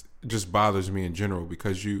experience just bothers me in general,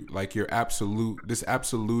 because your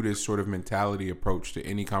absolutist sort of mentality approach to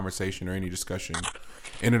any conversation or any discussion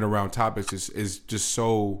in and around topics is just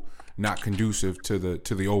so not conducive to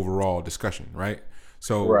the overall discussion, right?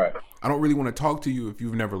 So right. I don't really want to talk to you if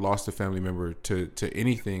you've never lost a family member to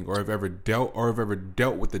anything, or have ever dealt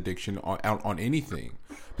with addiction on anything.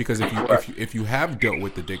 Because if you have dealt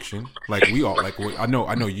with addiction, like we all, like I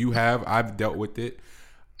know you have, I've dealt with it,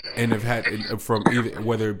 and have had from either,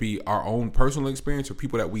 whether it be our own personal experience or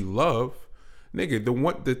people that we love, nigga,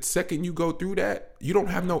 the second you go through that, you don't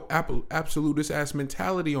have no absolutist ass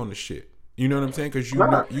mentality on the shit. You know what I'm saying? Because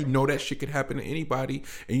you know that shit could happen to anybody,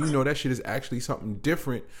 and you know that shit is actually something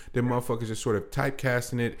different than motherfuckers just sort of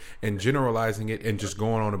typecasting it and generalizing it and just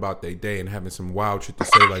going on about their day and having some wild shit to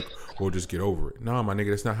say like, "We'll just get over it." Nah, my nigga,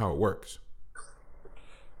 that's not how it works.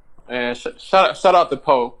 And shout out to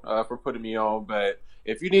Poe for putting me on. But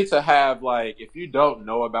if you need to have, like, if you don't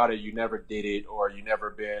know about it, you never did it, or you never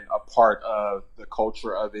been a part of the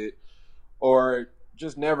culture of it, or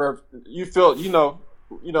just never, you feel, you know,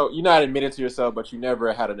 you're not admitting to yourself, but you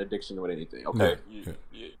never had an addiction with anything. Okay, Yeah.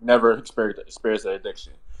 You never experienced an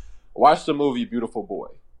addiction. Watch the movie Beautiful Boy,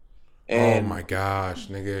 and oh my gosh,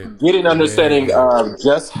 nigga, get an understanding of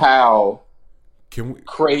just how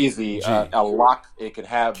crazy G, a lock it could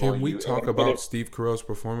have. Can on we you. talk about Steve Carell's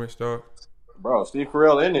performance, dog? Bro, Steve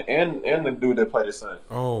Carell and the dude that played his son.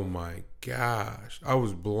 Oh my gosh, I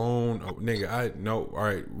was blown. Oh, nigga, I know. All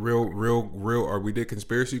right, real. Or we did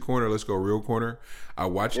conspiracy corner. Let's go real corner. I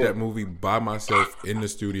watched that movie by myself in the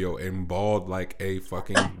studio and bawled like a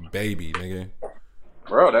fucking baby, nigga.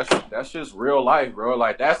 Bro, that's just real life, bro.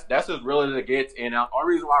 Like, that's as real as it gets. And the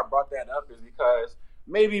only reason why I brought that up is because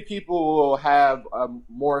maybe people will have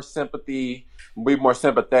more sympathy, be more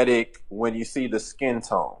sympathetic when you see the skin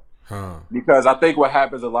tone. Because I think what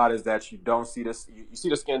happens a lot is that you don't see this. You see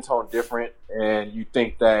the skin tone different, and you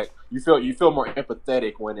think that you feel more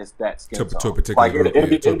empathetic when it's that skin tone. To a particular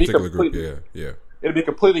group. Yeah. It'd be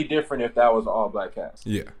completely different if that was all black cast.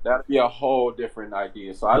 Yeah, that'd be a whole different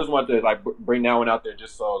idea. So I just wanted to like bring that one out there,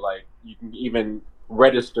 just so like you can even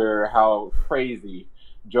register how crazy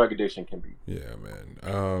drug addiction can be. Yeah,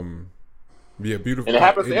 man. Yeah, beautiful. And it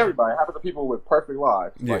happens to everybody. It happens to people with perfect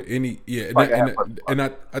lives. Yeah, and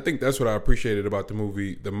I think that's what I appreciated about the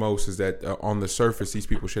movie the most, is that on the surface, these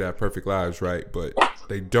people should have perfect lives, right? But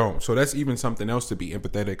they don't. So that's even something else to be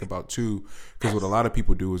empathetic about too. Because what a lot of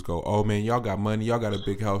people do is go, "Oh man, y'all got money, y'all got a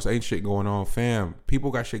big house, ain't shit going on, fam."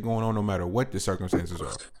 People got shit going on no matter what the circumstances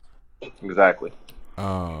are. Exactly.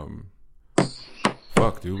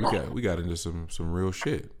 Fuck, dude, we got into some real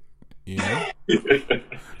shit. You know?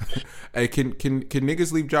 Hey, can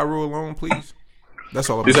niggas leave Ja Rule alone, please? That's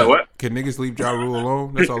all I'm gonna say. What? Can niggas leave Ja Rule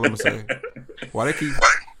alone? That's all I'm gonna say. Why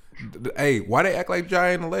they act like Ja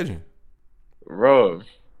ain't a legend? Bro,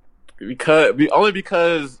 only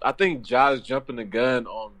because I think Ja's jumping the gun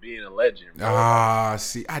on being a legend, bro.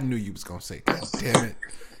 See, I knew you was gonna say, God damn it.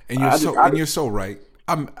 And you're so right.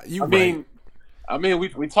 Right. I mean,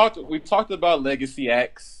 we talked about legacy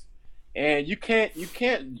acts. And you can't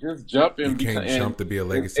just jump in. You can't jump to be a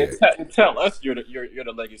legacy. And tell us you're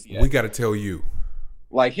the legacy. We got to tell you.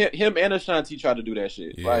 Like him and Ashanti try to do that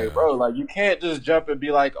shit. Yeah. Like, bro, like you can't just jump and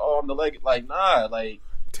be like, "Oh, I'm the leg." Like, nah. Like,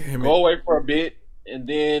 Damn go it. away for a bit and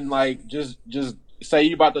then like just say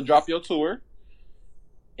you about to drop your tour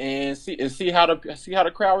and see how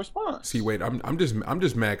the crowd responds. See, wait, I'm just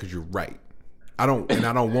mad because you're right. I don't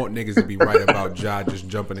want niggas to be right about Ja just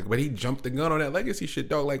jumping, but he jumped the gun on that legacy shit,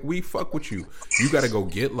 dog. Like, we fuck with you. You got to go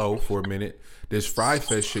get low for a minute. This Fry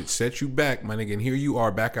Fest shit set you back, my nigga, and here you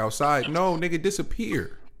are back outside. No, nigga,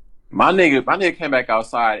 disappear. My nigga came back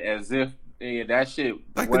outside as if that shit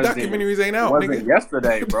like the documentaries ain't out, nigga.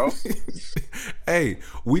 Yesterday, bro. Hey,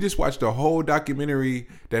 we just watched a whole documentary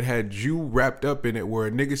that had you wrapped up in it, where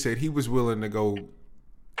a nigga said he was willing to go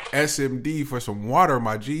SMD for some water,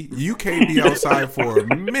 my G. You can't be outside for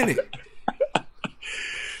a minute.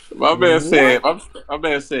 My man said,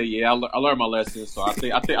 yeah, I learned my lesson, so I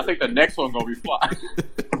think the next one gonna be fly.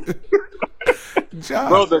 Ja.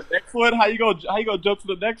 Bro, the next one, how you gonna jump to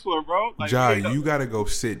the next one, bro? Like, Ja, you gotta go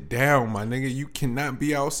sit down, my nigga. You cannot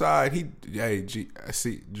be outside. I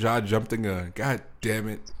see Ja jumped the gun. God damn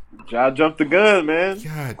it. Ja jumped the gun, man.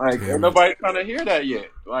 God like, damn ain't nobody trying to hear that yet.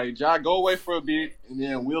 Like, Ja, go away for a bit, and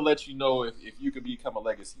then we'll let you know if you can become a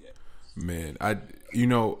legacy yet. Man,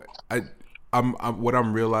 I'm what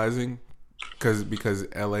I'm realizing, because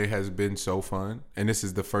LA has been so fun, and this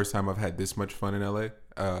is the first time I've had this much fun in LA.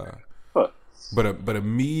 But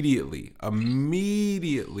immediately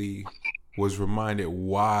was reminded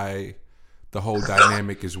why the whole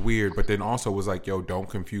dynamic is weird. But then also was like, yo, don't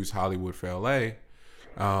confuse Hollywood for LA.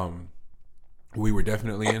 We were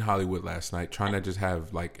definitely in Hollywood last night, trying to just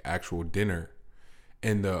have like actual dinner,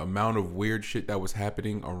 and the amount of weird shit that was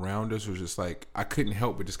happening around us was just like, I couldn't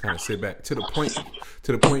help but just kind of sit back to the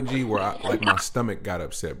point, G, where my stomach got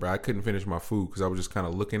upset, bro. I couldn't finish my food because I was just kind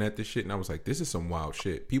of looking at this shit, and I was like, this is some wild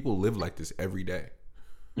shit. People live like this every day.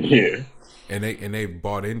 Yeah. And they've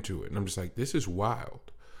bought into it, and I'm just like, this is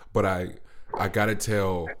wild. But I gotta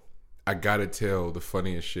tell the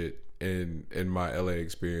funniest shit in my LA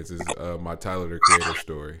experience is my Tyler the Creator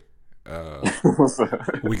story.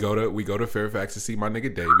 We go to Fairfax to see my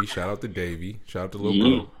nigga Davey. Shout out to Davey. Shout out to Lil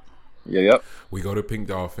Bro. Yeah, yep. We go to Pink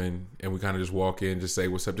Dolphin and we kind of just walk in, just say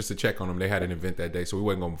what's up, just to check on them. They had an event that day, so we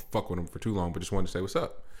wasn't gonna fuck with them for too long, but just wanted to say what's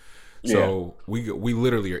up. Yeah. So we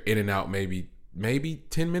literally are in and out maybe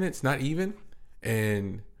 10 minutes, not even,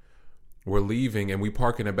 and we're leaving and we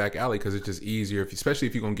park in the back alley because it's just easier, especially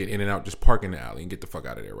if you're gonna get in and out, just park in the alley and get the fuck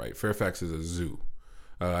out of there, right? Fairfax is a zoo.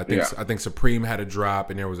 I think Supreme had a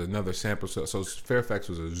drop and there was another sample. So Fairfax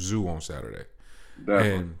was a zoo on Saturday.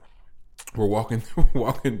 Definitely. And we're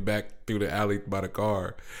walking back through the alley by the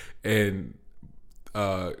car, and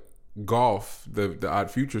Golf, the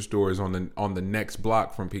Odd Future store, is on the next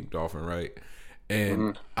block from Pink Dolphin, right?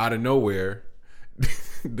 And out of nowhere,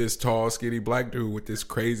 this tall, skinny black dude with this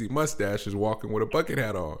crazy mustache is walking with a bucket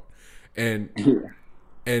hat on,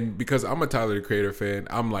 and because I'm a Tyler the Creator fan,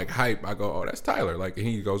 I'm like hype. I go, oh, that's Tyler. Like, and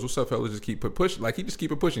he goes, what's up, fellas? Just keep pushing. Like, he just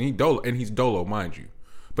keep it pushing. He's Dolo, mind you,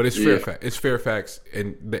 but it's Fairfax. It's Fairfax,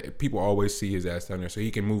 and people always see his ass down there, so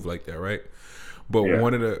he can move like that, right? But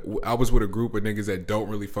I was with a group of niggas that don't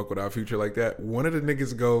really fuck with our future like that. One of the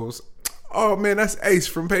niggas goes, oh man, that's Ace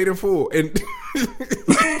from Paid in Full, and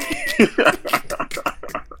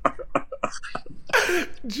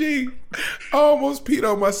Gee, I almost peed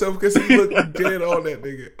on myself because he looked dead on that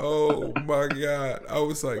nigga. Oh my god, I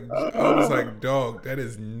was like, dog, that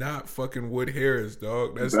is not fucking Wood Harris,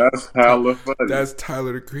 dog. That's hella funny. That's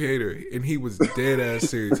Tyler the Creator, and he was dead ass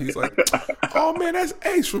serious. He's like, oh man, that's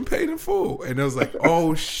Ace from Paid in Full, and I was like,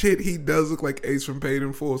 oh shit, he does look like Ace from Paid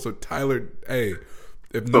in Full. So Tyler, hey.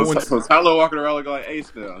 So Tyler walking around looking like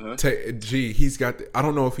Ace now, huh? He's got. I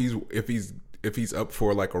don't know if he's up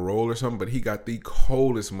for like a role or something, but he got the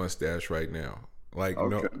coldest mustache right now. Like,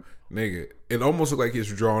 no, nigga, it almost looked like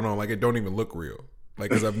it's drawn on. Like, it don't even look real. Like,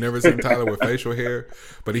 because I've never seen Tyler with facial hair,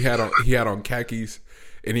 but he had on khakis,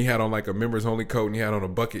 and he had on like a members only coat, and he had on a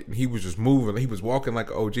bucket, and he was just moving. He was walking like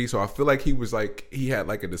an OG. So I feel like he had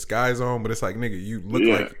like a disguise on, but it's like, nigga, you look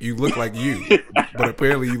like you, but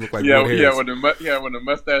apparently you look like when the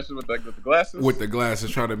mustache with the glasses. With the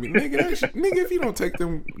glasses, trying to be nigga, if you don't take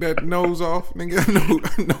that nose off,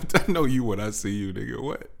 nigga, I know you when I see you, nigga.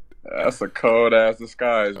 What? That's a cold ass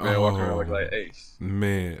disguise, man. Walking around looking like Ace.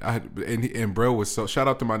 Man, and bro was so. Shout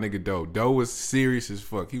out to my nigga Doe. Doe was serious as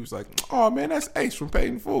fuck. He was like, "Oh man, that's Ace from Paid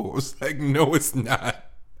in Full." I was like, "No, it's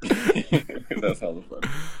not." That's hella funny.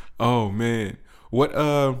 Oh man, what?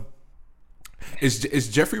 Is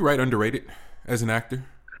Jeffrey Wright underrated as an actor?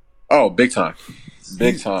 Oh, big time,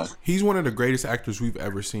 big time. He's one of the greatest actors we've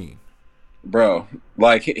ever seen. bro.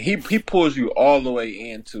 Like he pulls you all the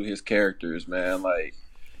way into his characters, man. Like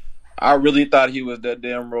I really thought he was that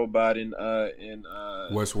damn robot in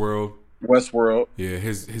Westworld. Westworld. Yeah,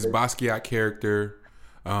 his Basquiat character,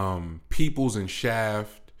 Peoples and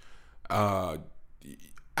Shaft.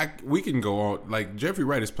 We can go on. Like Jeffrey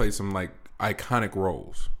Wright has played some like iconic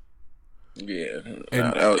roles. Yeah,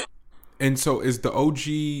 and so is the OG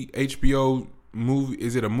HBO movie?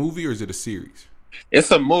 Is it a movie or is it a series?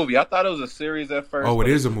 it's a movie. I thought it was a series at first. Oh, it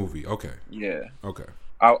but is a movie. Okay. Yeah. Okay.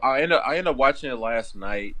 I ended up watching it last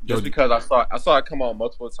night just because I saw it come on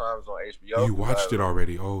multiple times on HBO. You watched it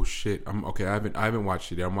already? Oh shit! I'm okay. I haven't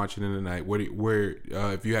watched it yet. I'm watching it tonight.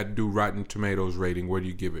 If you had to do Rotten Tomatoes rating, where do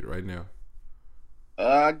you give it right now?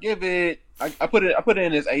 I give it. I put it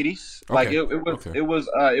in its 80s. Okay. Like it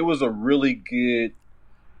was a really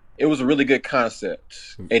good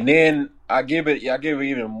concept. And then I give it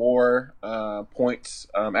even more points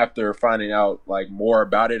after finding out like more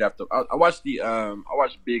about it. After I watched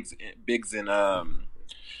Biggs in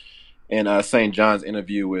St. John's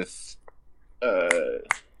interview with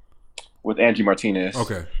Angie Martinez.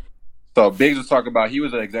 Okay. So Biggs was talking about he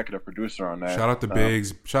was an executive producer on that. Shout out to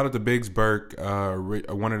Biggs. Shout out to Biggs Burke,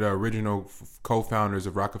 one of the original co-founders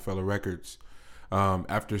of Rockefeller Records.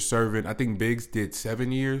 After serving, I think Biggs did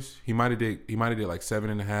 7 years. He might have did like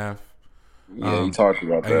 7.5. Yeah, he talked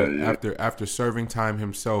about that. Yeah. After serving time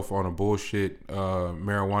himself on a bullshit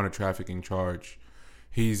marijuana trafficking charge,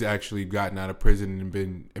 he's actually gotten out of prison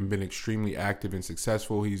and been extremely active and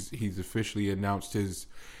successful. He's officially announced his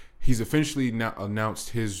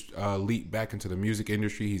leap back into the music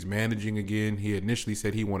industry. He's managing again. He initially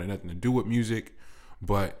said he wanted nothing to do with music,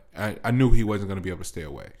 but I knew he wasn't going to be able to stay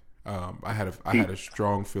away. I had a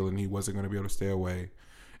strong feeling he wasn't going to be able to stay away,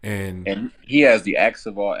 and he has the acts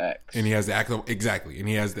of all acts, and he has the act of exactly, and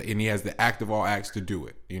he has the act of all acts to do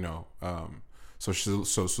it. You know, so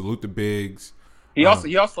salute to Biggs. He also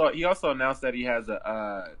announced that he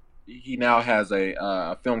now has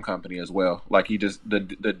a film company as well. Like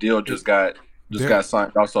the deal just got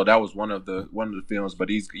signed off. So that was one of the films, but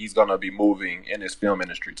he's gonna be moving in his film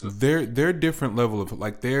industry too. They're different level of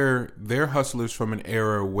like they're hustlers from an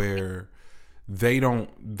era where they don't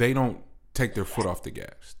take their foot off the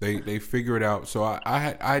gas. They figure it out. So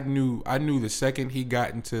I knew the second he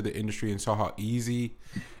got into the industry and saw how easy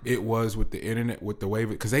it was with the internet, with the wave,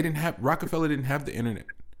 because Rockefeller didn't have the internet.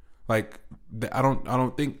 Like I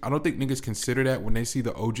don't think niggas consider that when they see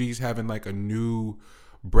the OGs having like a new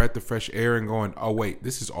breath of fresh air and going, oh wait,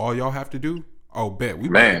 this is all y'all have to do. Oh, bet we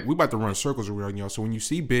about to run circles around y'all. So when you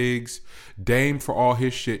see Biggs, Dame for all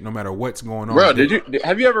his shit, no matter what's going on, bro,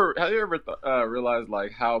 have you ever realized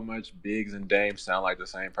like how much Biggs and Dame sound like the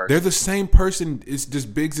same person? They're the same person. It's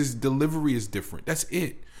just Biggs' delivery is different. That's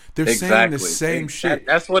it. They're saying the same shit.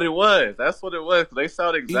 That's what it was. They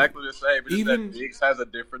sound exactly the same. Even Biggs has a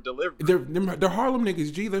different delivery. They're Harlem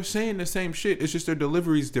niggas, G. They're saying the same shit. It's just their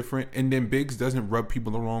delivery is different, and then Biggs doesn't rub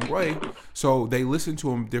people the wrong way, so they listen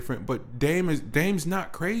to him different. But Dame's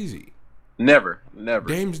not crazy. Never.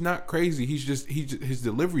 Dame's not crazy. His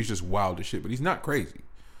delivery is just wild as shit, but he's not crazy.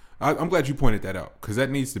 I'm glad you pointed that out because that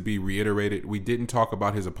needs to be reiterated. We didn't talk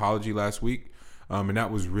about his apology last week, and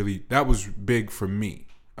that was big for me.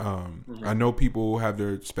 I know people have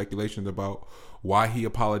their speculations about why he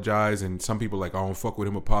apologized, and some people like, I don't fuck with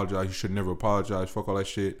him, apologize, you should never apologize, fuck all that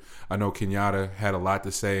shit. I know Kenyatta had a lot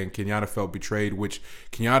to say, and Kenyatta felt betrayed, which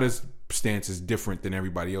Kenyatta's stance is different than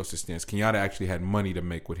everybody else's stance. Kenyatta actually had money to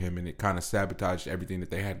make with him, and it kind of sabotaged everything that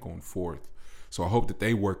they had going forth. So I hope that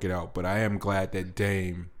they work it out, but I am glad that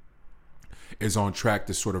Dame is on track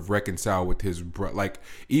to sort of reconcile with his like,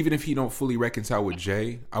 even if he don't fully reconcile with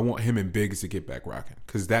Jay, I want him and Biggs to get back rocking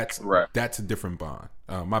because that's a different bond.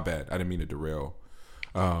 My bad, I didn't mean to derail.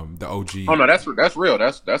 The OG. Oh no, that's real.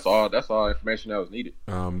 That's all information that was needed.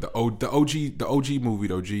 The OG movie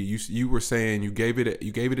though. G, you were saying you gave it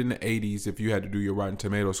in the 80s if you had to do your Rotten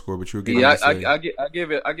Tomato score, but you were getting I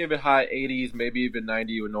give it high 80s, maybe even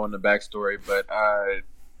 90 with knowing the backstory, but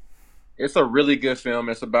it's a really good film.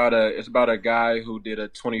 It's about a guy who did he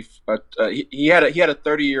had a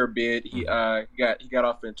 30-year bid. He got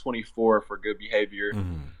off in 24 for good behavior.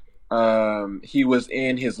 Mm-hmm. He was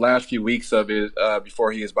in his last few weeks of it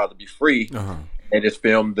before he was about to be free, and just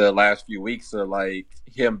filmed the last few weeks of like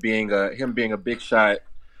him being a big shot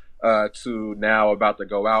to now about to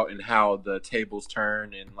go out, and how the tables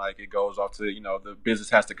turn, and like it goes off to the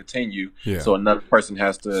business has to continue. Yeah. So another person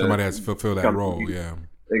somebody has to fulfill that role. Yeah.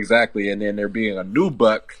 Exactly, and then there being a new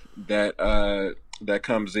buck that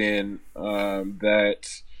comes in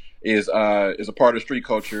that is a part of street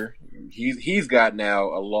culture. He's got now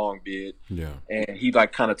a long beard, Yeah. and he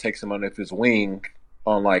like kind of takes him under his wing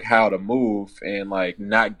on like how to move and like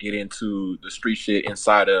not get into the street shit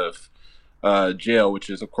inside of jail, which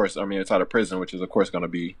is of course, I mean, inside of prison, which is of course going to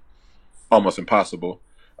be almost impossible.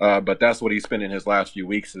 But that's what he's spending his last few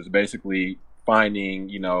weeks is basically finding,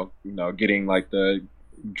 getting like the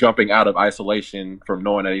jumping out of isolation from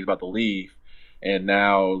knowing that he's about to leave, and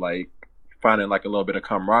now like finding like a little bit of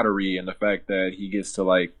camaraderie and the fact that he gets to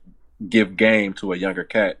like give game to a younger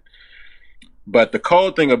cat. But the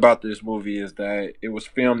cold thing about this movie is that it was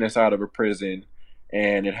filmed inside of a prison,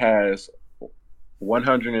 and it has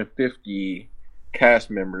 150 cast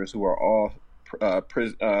members who are all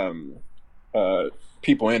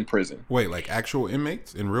people in prison. Wait, like actual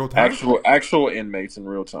inmates in real time? Actual inmates in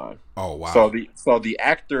real time. Oh wow! So the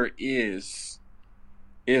actor is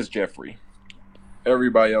Jeffrey.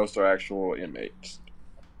 Everybody else are actual inmates.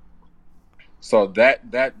 So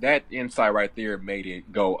that insight right there made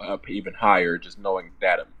it go up even higher, just knowing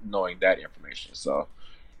that information. So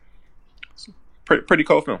it's pretty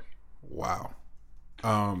cool film. Wow,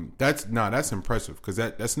 that's impressive because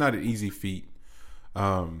that's not an easy feat.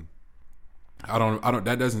 I don't.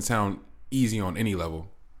 That doesn't sound easy on any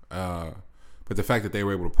level. But the fact that they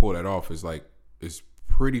were able to pull that off is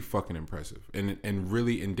pretty fucking impressive and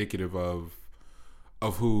really indicative of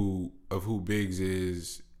who Biggs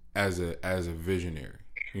is as a visionary.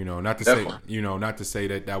 Not to Definitely. say not to say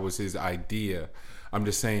that was his idea. I'm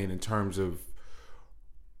just saying in terms of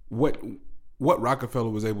what Rockefeller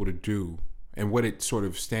was able to do and what it sort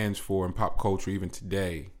of stands for in pop culture even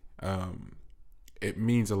today. It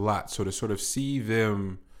means a lot. So to sort of see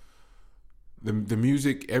them, the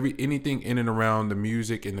music, anything in and around the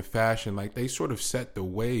music and the fashion, like they sort of set the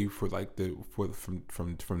way for like from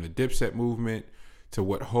the Dipset movement to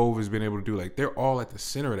what Hove has been able to do. Like they're all at the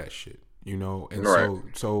center of that shit, And Right.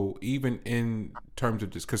 so even in terms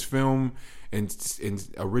of just because film and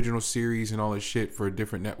original series and all this shit for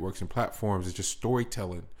different networks and platforms is just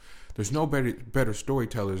storytelling. There's no better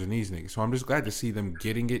storytellers than these niggas. So I'm just glad to see them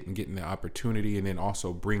getting it and getting the opportunity, and then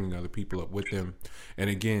also bringing other people up with them. And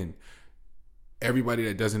again, everybody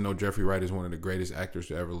that doesn't know Jeffrey Wright is one of the greatest actors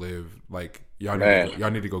to ever live. Like y'all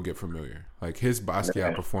need to go get familiar. Like his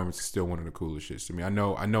Basquiat performance is still one of the coolest shits to me. I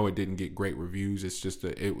know it didn't get great reviews. It's just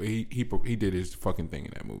he did his fucking thing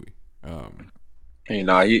in that movie.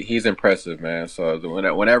 He's impressive, man. So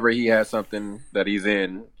whenever he has something that he's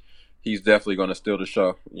in, he's definitely going to steal the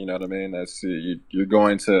show. You know what I mean? That's you're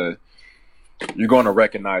going to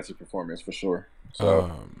recognize his performance for sure.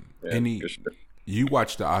 So you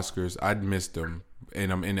watched the Oscars. I'd missed them,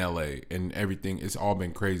 and I'm in LA, and everything. It's all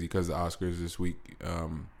been crazy because of the Oscars this week.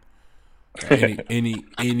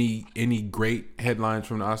 Any great headlines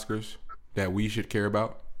from the Oscars that we should care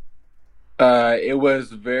about? It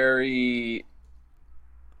was very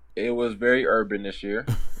urban this year.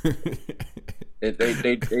 They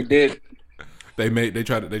did. They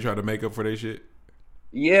tried to make up for their shit.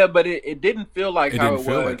 Yeah, but it didn't feel like how didn't it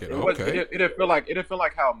feel was. like it. Okay. It didn't feel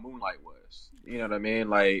like how Moonlight was. You know what I mean?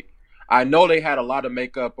 Like I know they had a lot of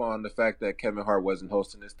makeup on the fact that Kevin Hart wasn't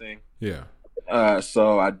hosting this thing. Yeah.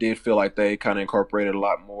 So I did feel like they kind of incorporated a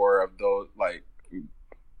lot more of those, like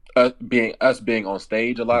us being on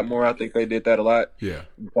stage a lot more. I think they did that a lot. Yeah.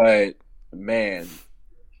 But man,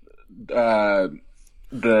 the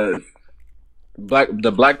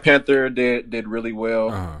Black Panther did really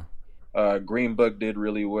well. Green Book did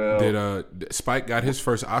really well. Did Spike got his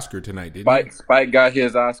first Oscar tonight? Didn't he? Spike got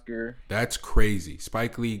his Oscar. That's crazy.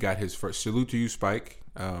 Spike Lee got his first. Salute to you, Spike.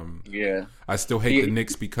 Yeah. I still hate the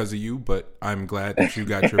Knicks because of you, but I'm glad that you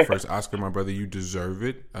got your first Oscar, my brother. You deserve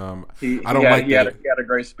it. He had a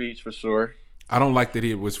great speech for sure. I don't like that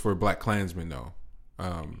it was for Black Klansmen though.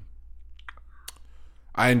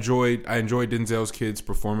 I enjoyed Denzel's kid's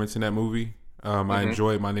performance in that movie. I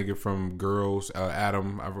enjoyed my nigga from Girls,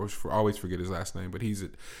 Adam. I always forget his last name, but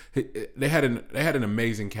they had an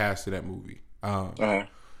amazing cast in that movie.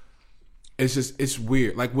 It's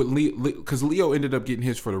weird, like with because Leo ended up getting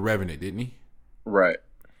his for The Revenant, didn't he? Right.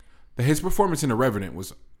 His performance in The Revenant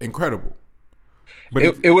was incredible. But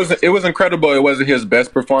it was incredible. It wasn't his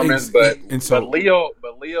best performance, but Leo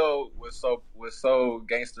was so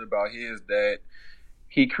gangster about his that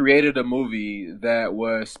he created a movie that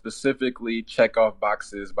was specifically check off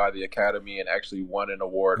boxes by the Academy and actually won an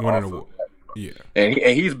award. Yeah, and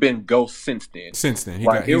he's been ghost since then.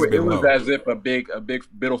 It was as if a big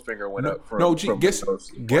middle finger went up.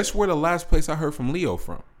 Guess where the last place I heard from Leo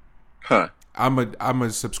from? Huh? I'm a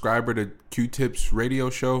subscriber to Q-Tip's radio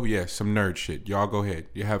show. Yeah, some nerd shit. Y'all go ahead.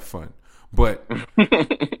 You have fun. But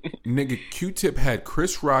nigga, Q-Tip had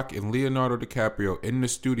Chris Rock and Leonardo DiCaprio in the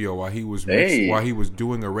studio while he was while he was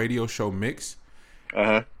doing a radio show mix.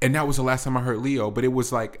 And that was the last time I heard Leo. But it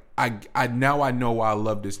was like I now I know why I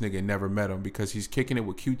love this nigga and never met him, because he's kicking it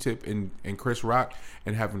with Q-Tip and Chris Rock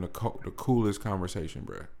and having the coolest conversation,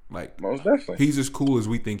 bro. Like, most definitely, he's as cool as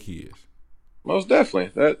we think he is. Most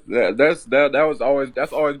definitely. That's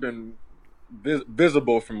always been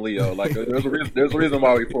visible from Leo. Like, there's a reason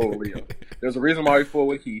why we fool with Leo. There's a reason why we fool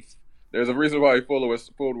with Heath. There's a reason why we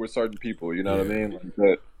fooled with certain people. You know what I mean? Like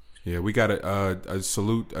that. Yeah, we got a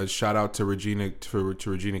salute, a shout out to Regina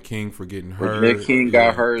King for getting her. Regina King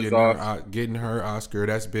got hers off, getting her Oscar.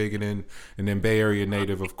 That's big, and then Bay Area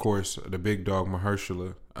native, of course, the big dog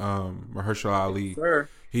Mahershala Ali. Sir.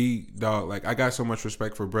 He like, I got so much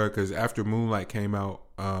respect for bruh, because after Moonlight came out,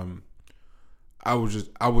 I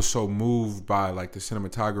was so moved by like the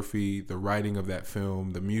cinematography, the writing of that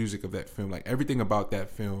film, the music of that film, like everything about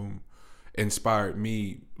that film inspired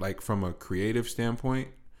me, like from a creative standpoint.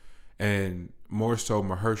 And more so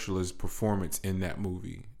Mahershala's performance in that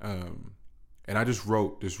movie. And I just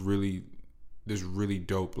wrote this really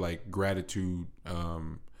dope, like, gratitude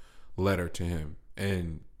letter to him.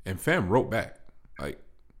 And fam wrote back. Like,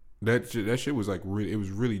 that shit was like it was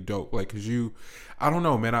really dope. Like, cause I don't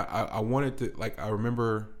know, man. I wanted to, like, I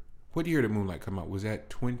remember, what year did Moonlight come out? Was that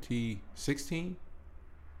 2016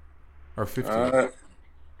 or 15?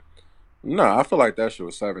 No, I feel like that shit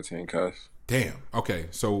was 17, cuz. Damn. Okay.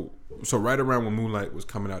 So right around when Moonlight was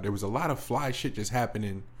coming out, there was a lot of fly shit just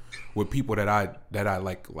happening with people that I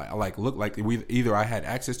like looked like either I had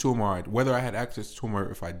access to them, or whether I had access to them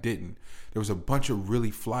or if I didn't. There was a bunch of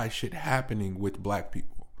really fly shit happening with black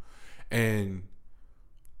people, and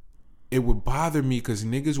it would bother me because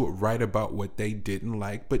niggas would write about what they didn't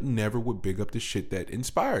like, but never would big up the shit that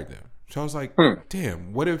inspired them. So I was like,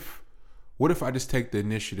 damn, what if I just take the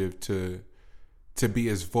initiative to be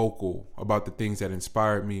as vocal about the things that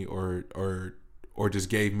inspired me or just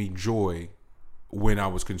gave me joy when I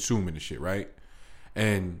was consuming the shit, right?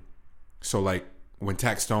 And so, like, when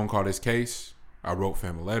Tax Stone called his case, I wrote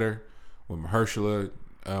fam a letter. When Mahershala,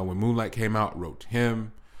 when Moonlight came out, wrote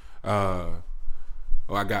him. When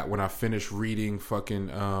I finished reading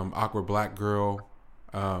fucking Awkward Black Girl,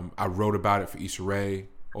 I wrote about it for Issa Rae.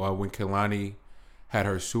 Or when Kehlani had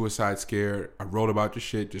her suicide scare, I wrote about the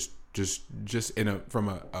shit just from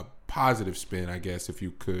a positive spin, I guess, if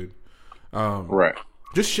you could. Right.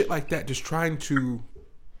 Just shit like that. Just trying to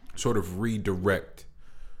sort of redirect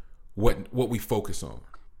what we focus on.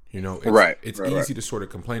 You know, it's easy to sort of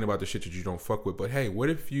complain about the shit that you don't fuck with, but hey, what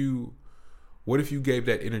if you gave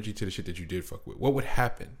that energy to the shit that you did fuck with? What would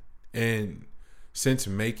happen? And since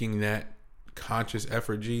making that conscious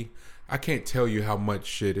effort, I can't tell you how much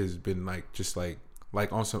shit has been like just like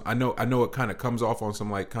on some, I know it kind of comes off on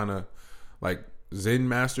some like kind of like Zen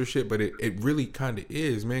master shit, but it really kind of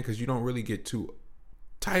is, man, because you don't really get too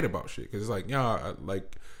tight about shit, because it's like,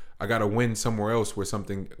 I gotta win somewhere else where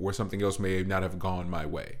something else may not have gone my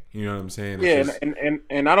way. You know what I'm saying? It's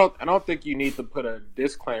and I don't think you need to put a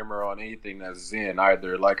disclaimer on anything that's Zen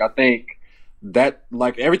either. Like, I think that,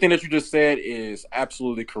 like, everything that you just said is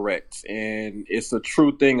absolutely correct, and it's a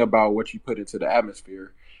true thing about what you put into the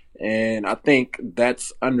atmosphere. And I think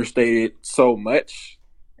that's understated so much,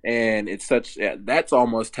 and it's that's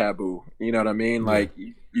almost taboo. You know what I mean? Yeah. Like,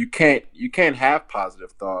 you can't have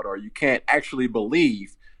positive thought, or you can't actually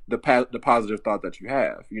believe the positive thought that you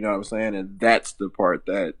have. You know what I'm saying? And that's the part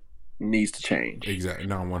that needs to change. Exactly.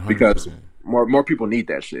 No, 100%. Because more people need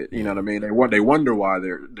that shit. You know what I mean? They wonder why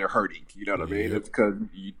they're hurting. You know what I mean? It's because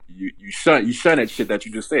you shun that shit that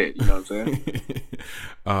you just said. You know what I'm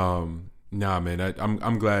saying? Nah, man.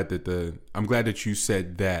 I'm glad that you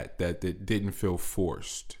said that it didn't feel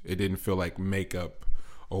forced. It didn't feel like makeup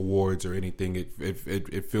awards or anything.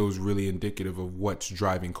 It feels really indicative of what's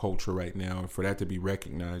driving culture right now, and for that to be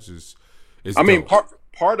recognized is I mean,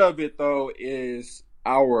 part of it though is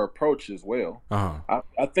our approach as well.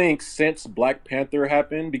 I think since Black Panther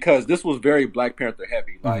happened, because this was very Black Panther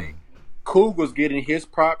heavy, like Coog was getting his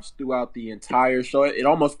props throughout the entire show. It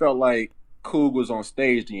almost felt like Coog was on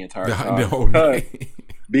stage the entire time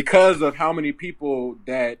because of how many people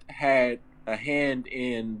that had a hand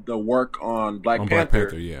in the work on Black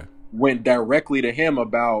Panther went directly to him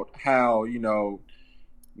about how, you know,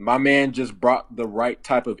 my man just brought the right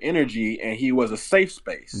type of energy and he was a safe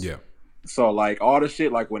space. Yeah. So, like, all the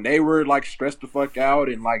shit, like, when they were, like, stressed the fuck out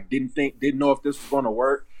and, like, didn't know if this was going to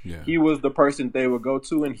work, he was the person they would go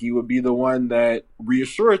to, and he would be the one that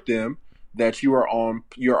reassured them that you are on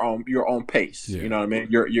your own pace. Yeah. You know what I mean?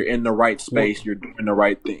 You're in the right space. You're doing the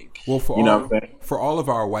right thing. Well, for all of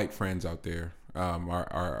our white friends out there,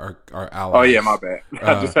 our allies. Oh yeah, my bad.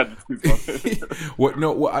 I just had to. What?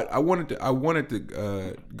 No. Well, I wanted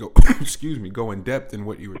to go. Excuse me. Go in depth in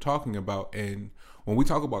what you were talking about, and when we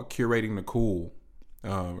talk about curating the cool,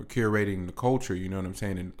 curating the culture, you know what I'm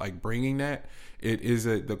saying, and like bringing that, it is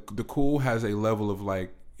the cool has a level of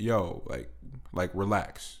like, yo, like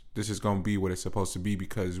relax. This is gonna be what it's supposed to be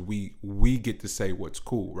because we get to say what's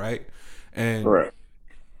cool, right? And right.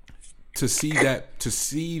 To see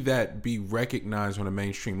that be recognized on a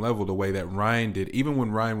mainstream level the way that Ryan did, even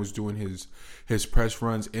when Ryan was doing his press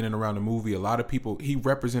runs in and around the movie, a lot of people, he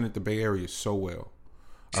represented the Bay Area so well.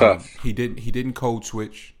 He didn't code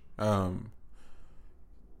switch, but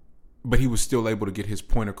he was still able to get his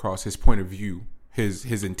point across, his point of view,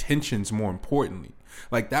 his intentions. More importantly,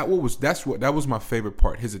 like that was my favorite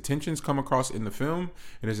part. His intentions come across in the film,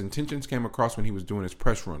 and his intentions came across when he was doing his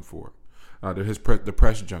press run for the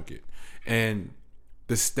press junket. And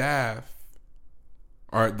the staff,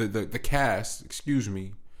 or the cast, excuse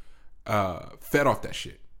me, fed off that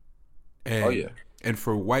shit. And, and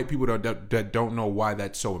for white people that don't know why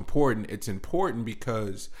that's so important, it's important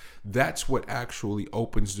because that's what actually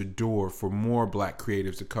opens the door for more black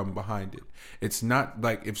creatives to come behind it. It's not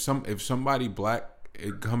like if somebody black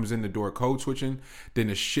it comes in the door code switching, then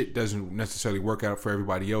the shit doesn't necessarily work out for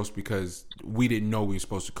everybody else because we didn't know we were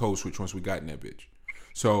supposed to code switch once we got in that bitch.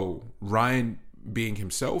 So Ryan being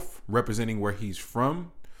himself, representing where he's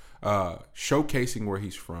from, showcasing where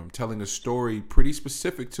he's from, telling a story pretty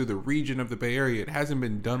specific to the region of the Bay Area. It hasn't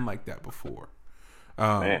been done like that before.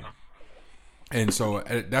 And so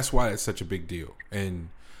that's why it's such a big deal. And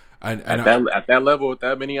at that level with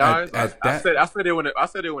that many eyes, I said it when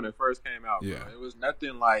it first came out. Yeah. Bro. It was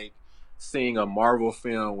nothing like seeing a Marvel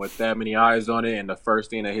film with that many eyes on it, and the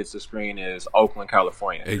first thing that hits the screen is Oakland,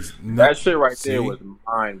 California. That shit right there was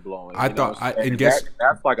mind blowing.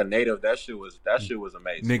 That's like a native. That shit was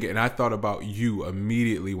amazing, nigga. And I thought about you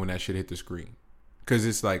immediately when that shit hit the screen, because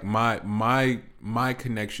it's like my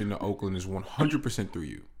connection to Oakland is 100% through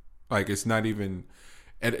you. Like it's not even.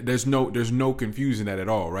 And there's no confusing that at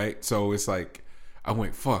all, right? So it's like I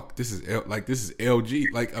went, fuck, this is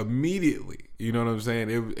LG, like immediately. You know what I'm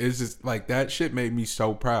saying? It's just like that shit made me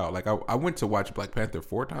so proud. Like I went to watch Black Panther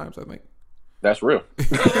 4 times, I think. That's real.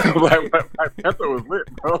 Black Panther was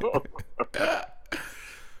lit, bro.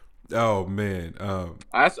 Oh man.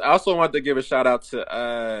 I also want to give a shout out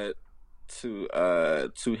to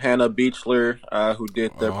Hannah Beachler, who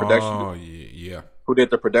did the production. Oh yeah. Who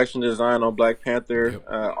did the production design on Black Panther? Yep.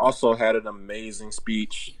 Also had an amazing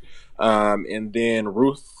speech, and then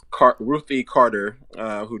Ruth E. Carter,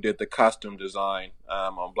 who did the costume design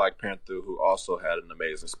on Black Panther, who also had an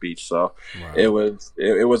amazing speech. So wow. it was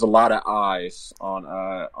a lot of eyes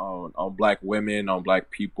on Black women, on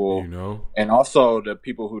Black people, you know, and also the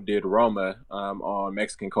people who did Roma on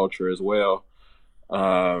Mexican culture as well.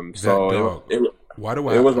 So why do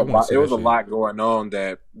I? It was a lot. It was a lot going on.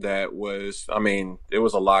 It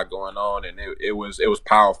was a lot going on, and it was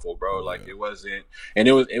powerful, bro. Yeah. Like it wasn't, and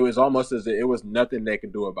it was almost as if it was nothing they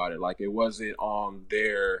could do about it. Like it wasn't on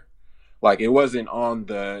their, like it wasn't on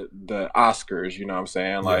the Oscars. You know what I'm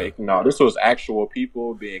saying? Like no, this was actual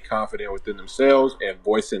people being confident within themselves and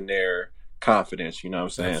voicing their confidence. You know what I'm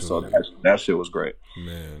saying? Absolutely. So that shit was great,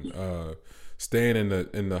 man. Staying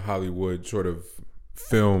in the Hollywood sort of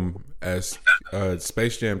film as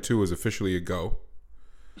Space Jam 2 is officially a go.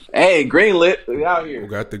 Hey, greenlit. We out here.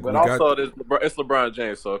 It's LeBron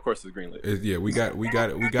James, so of course it's greenlit. We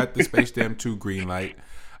got the Space Jam 2 green light.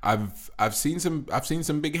 I've seen some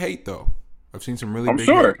big hate though. I've seen some really I'm big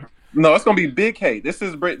sure. hate. No, it's gonna be big hate. This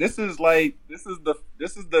is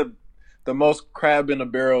the most crab in a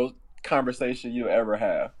barrel conversation you ever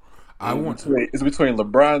have. It's between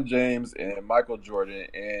LeBron James and Michael Jordan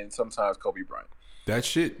and sometimes Kobe Bryant. That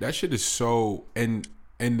shit is so, and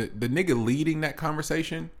the nigga leading that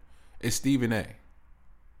conversation is Stephen A.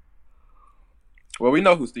 Well, we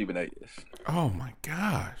know who Stephen A. is. Oh my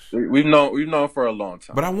gosh, we've known for a long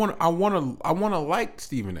time. But I want to like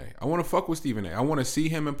Stephen A. I want to fuck with Stephen A. I want to see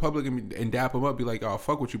him in public and dap him up, be like, oh, I'll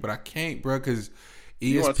fuck with you, but I can't, bro, because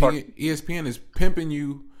ESPN is pimping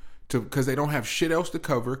you because they don't have shit else to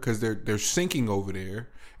cover because they're sinking over there,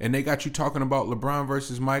 and they got you talking about LeBron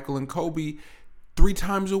versus Michael and Kobe 3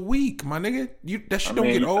 times a week, my nigga. That shit don't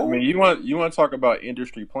get old. I mean, you want to talk about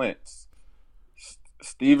industry plants?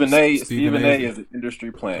 Stephen A. is an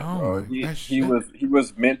industry plant, bro. He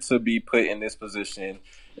was meant to be put in this position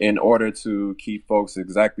in order to keep folks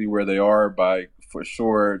exactly where they are by, for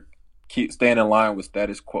sure, keep staying in line with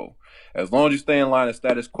status quo. As long as you stay in line with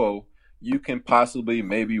status quo, you can possibly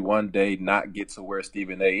maybe one day not get to where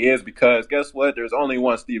Stephen A. is, because guess what? There's only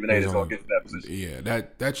one Stephen A. that's going to get to that position. Yeah,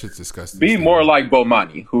 that shit's disgusting. Be more like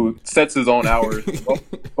Bomani, who sets his own hours.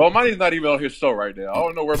 Bomani's not even on his show right now. I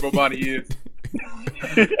don't know where Bomani is.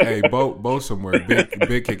 Hey, Bo somewhere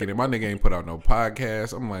big kicking it. My nigga ain't put out no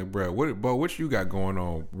podcast. I'm like, bro, what you got going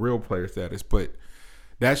on? Real player status, but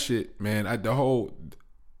that shit, man. I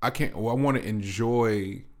want to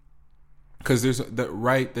enjoy, because there's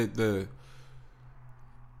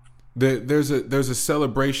there's a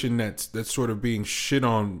celebration that's sort of being shit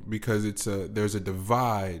on, because there's a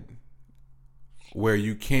divide where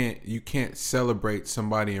you can't celebrate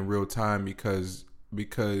somebody in real time because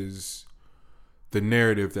the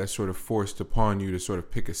narrative that's sort of forced upon you to sort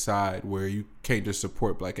of pick a side, where you can't just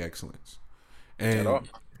support black excellence. And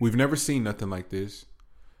we've never seen nothing like this.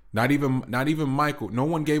 Not even Michael. No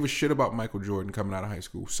one gave a shit about Michael Jordan coming out of high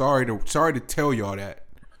school. Sorry to tell y'all that,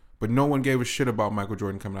 but no one gave a shit about Michael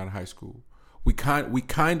Jordan coming out of high school. We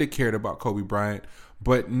kind of cared about Kobe Bryant,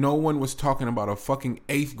 but no one was talking about a fucking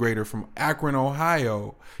 8th grader from Akron,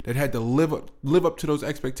 Ohio, that had to live up to those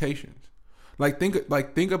expectations.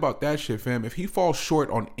 Think about that shit, fam. If he falls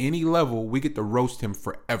short on any level, we get to roast him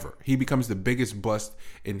forever. He becomes the biggest bust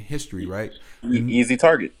in history, right? Easy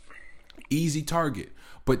target. Easy target.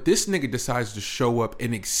 But this nigga decides to show up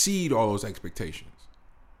and exceed all those expectations.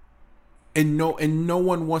 And no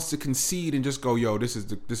one wants to concede and just go, yo, this is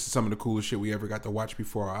some of the coolest shit we ever got to watch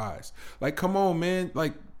before our eyes. Like, come on, man.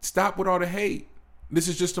 Like, stop with all the hate. This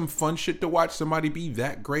is just some fun shit to watch somebody be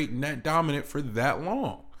that great and that dominant for that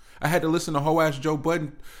long. I had to listen to whole ass Joe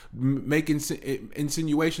Budden make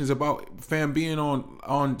insinuations about fam being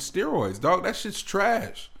on steroids. Dog, that shit's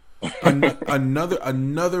trash.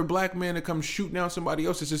 Another black man that comes shooting down somebody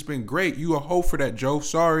else has just been great. You a hoe for that, Joe.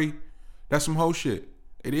 Sorry, that's some hoe shit.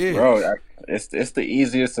 It is, bro. It's the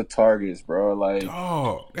easiest of targets, bro. Like,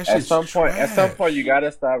 oh, that shit's at some point, you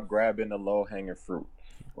gotta stop grabbing the low hanging fruit.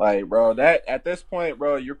 Like, bro, that at this point,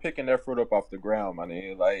 bro, you're picking that fruit up off the ground, my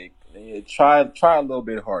nigga. Like, try a little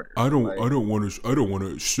bit harder. I don't want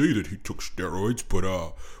to say that he took steroids,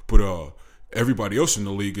 but everybody else in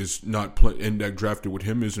the league is not playing, and that drafted with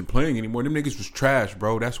him isn't playing anymore. Them niggas was trash,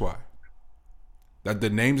 bro. That's why. That the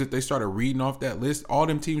names that they started reading off that list, all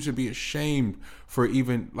them teams should be ashamed for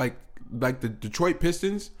even like the Detroit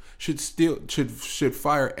Pistons should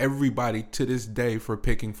fire everybody to this day for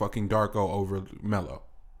picking fucking Darko over Melo.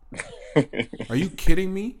 Are you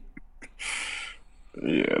kidding me?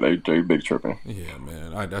 Yeah, they big tripping. Yeah,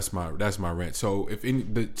 man. That's my rant. So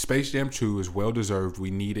the Space Jam 2 is well deserved.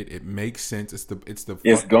 We need it. It makes sense. It's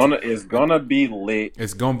gonna be lit.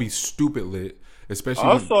 It's gonna be stupid lit. Especially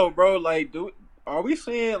also, bro. Like, are we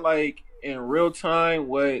seeing like in real time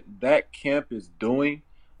what that camp is doing?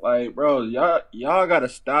 Like, bro, y'all gotta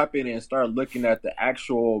stop it and start looking at the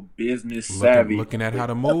actual business savvy. Looking at how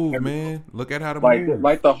to move, man. Look at how to move.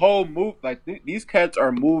 Like the whole move. Like these cats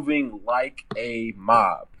are moving like a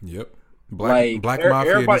mob. Yep. Black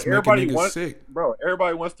mafia. Everybody wants, sick. Bro.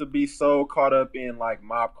 Everybody wants to be so caught up in like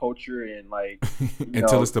mob culture and like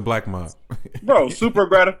until it's the black mob. Bro, super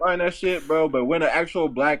gratifying that shit, bro. But when an actual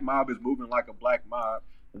black mob is moving like a black mob,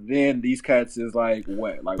 then these cats is like,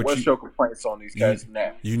 what? Like, what's your complaints on these cats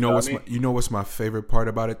now? You know what's my favorite part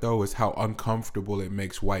about it though is how uncomfortable it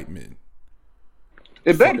makes white men.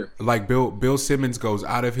 It better. Like Bill Simmons goes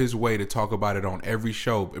out of his way to talk about it on every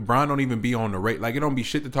show. LeBron don't even be on the rate. Like, it don't be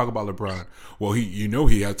shit to talk about LeBron. Well,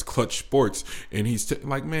 he has Clutch Sports, and he's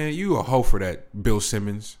like, man, you a hoe for that, Bill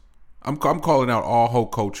Simmons. I'm calling out all hoe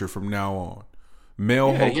culture from now on.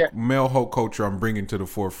 Male hoe culture I'm bringing to the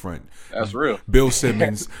forefront. That's real. Bill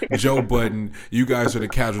Simmons, Joe Budden, you guys are the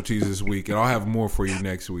casualties this week, and I'll have more for you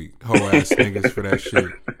next week. Hoe ass niggas for that shit.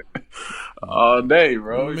 All day,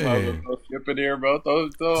 bro. Man. Skip in there, bro.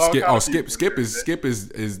 Skip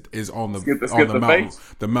is on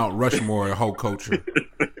the Mount Rushmore of hoe culture.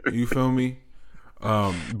 You feel me?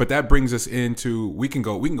 But that brings us into we can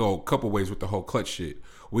go a couple ways with the whole Clutch shit.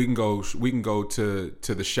 We can go to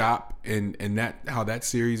the shop and that how that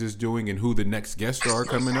series is doing and who the next guests are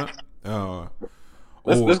coming up.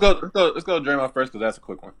 Let's go Draymond first, because that's a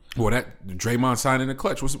quick one. Well, that Draymond signing the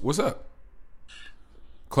Clutch. What's up?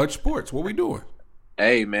 Clutch Sports. What we doing?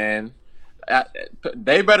 Hey, man.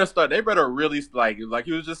 They better start. They better really like you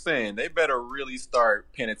was just saying. They better really start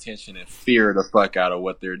paying attention and fear the fuck out of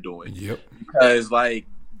what they're doing. Yep. Because like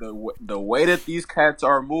the way that these cats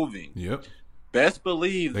are moving. Yep. Best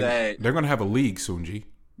believe that they're gonna have a league soon, G.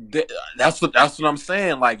 That's what I'm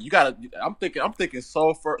saying. Like you gotta. I'm thinking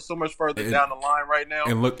so much further down the line right now.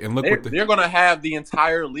 And look, they're gonna have the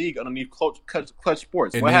entire league underneath Clutch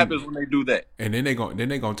Sports. What happens when they do that? And then they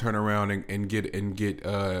gonna turn around and get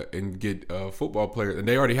football players. And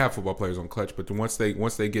they already have football players on Clutch. But once they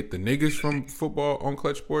get the niggas from football on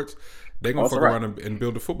Clutch Sports, they gonna fuck around and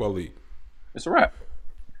build a football league. It's a wrap.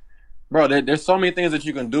 Bro, there's so many things that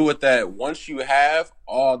you can do with that once you have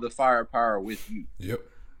all the firepower with you. Yep.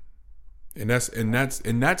 And that's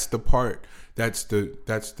the part that's the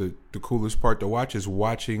coolest part to watch is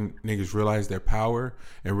watching niggas realize their power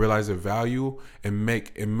and realize their value and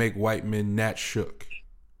make white men that shook.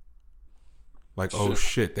 Like, oh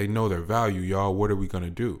shit, they know their value, y'all. What are we gonna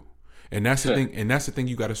do? And that's the thing. And that's the thing.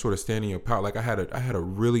 You got to sort of stand in your power. Like I had a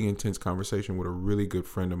really intense conversation with a really good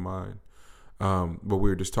friend of mine. But we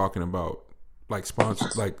were just talking about like sponsor,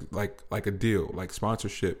 like a deal, like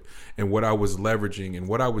sponsorship, and what I was leveraging and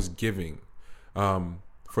what I was giving,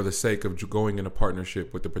 for the sake of going in a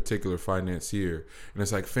partnership with a particular financier. And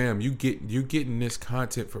it's like, fam, you're getting this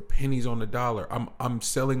content for pennies on the dollar. I'm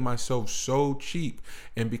selling myself so cheap,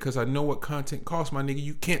 and because I know what content costs, my nigga,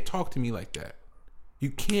 you can't talk to me like that.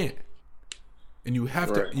 You can't, and you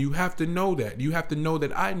have to know that. You have to know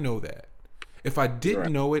that I know that. If I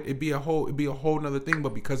didn't know it, it'd be a whole nother thing.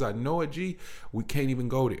 But because I know it, G, we can't even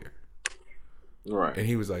go there. Right. And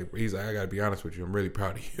he's like, I gotta be honest with you, I'm really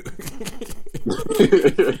proud of you.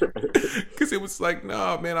 Because it was like,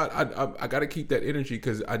 nah, man, I gotta keep that energy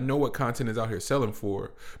because I know what content is out here selling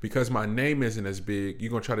for. Because my name isn't as big,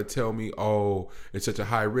 you're gonna try to tell me, oh, it's such a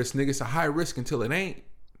high risk, nigga. It's a high risk until it ain't.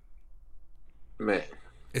 Man.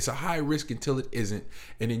 It's a high risk until it isn't,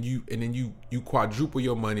 and then you quadruple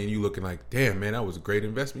your money, and you looking like, damn, man, that was a great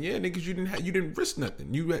investment. Yeah, niggas, you didn't risk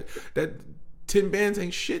nothing. You had, that 10 bands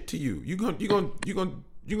ain't shit to you. You gonna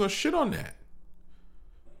shit on that.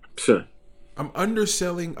 Sure. I'm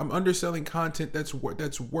underselling content that's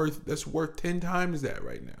worth 10 times that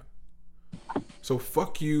right now. So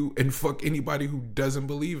fuck you and fuck anybody who doesn't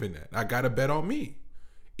believe in that. I gotta bet on me.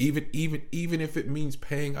 Even if it means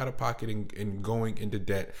paying out of pocket and going into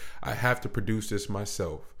debt, I have to produce this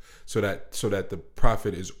myself so that the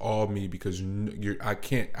profit is all me, because I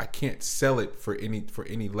can't sell it for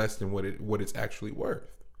any less than what it's actually worth.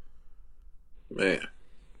 Man,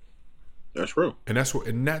 that's real. And that's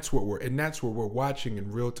what we're watching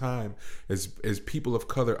in real time as people of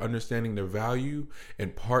color understanding their value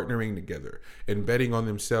and partnering together and betting on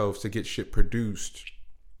themselves to get shit produced.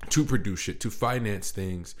 To produce shit, to finance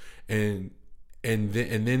things, and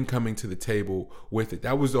then coming to the table with it.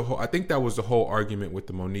 I think that was the whole argument with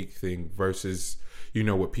the Monique thing versus,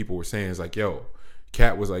 what people were saying is like, yo,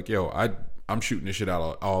 Kat was like, yo, I'm shooting this shit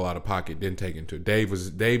all out of pocket, then taking it to Dave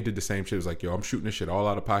did the same shit. It was like, yo, I'm shooting this shit all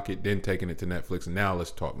out of pocket, then taking it to Netflix, and now let's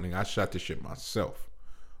talk. Nigga, I shot this shit myself.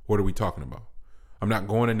 What are we talking about? I'm not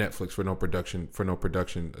going to Netflix for no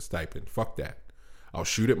production stipend. Fuck that. I'll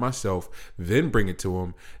shoot it myself, then bring it to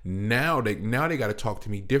them. Now they got to talk to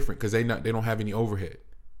me different because they don't have any overhead.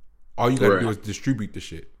 All you got to do is distribute the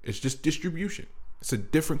shit. It's just distribution. It's a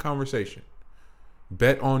different conversation.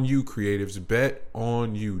 Bet on you, creatives. Bet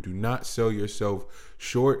on you. Do not sell yourself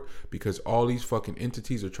short because all these fucking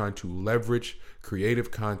entities are trying to leverage creative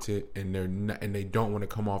content, and they don't want to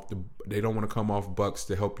come off bucks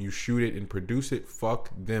to help you shoot it and produce it.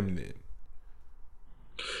 Fuck them then.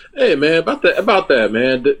 Hey man, about that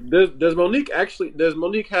man. Does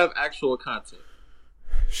Monique have actual content?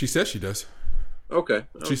 She says she does. Okay.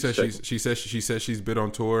 She says she's been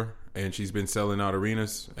on tour and she's been selling out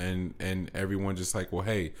arenas, and everyone just like, well,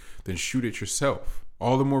 hey, then shoot it yourself.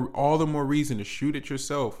 All the more reason to shoot it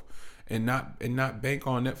yourself and not bank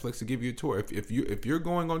on Netflix to give you a tour. If you're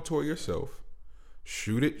going on tour yourself,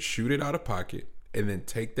 shoot it out of pocket, and then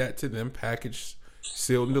take that to them packaged,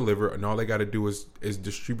 sealed and deliver, and all they got to do is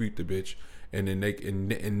distribute the bitch, and then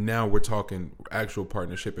and now we're talking actual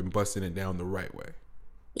partnership and busting it down the right way.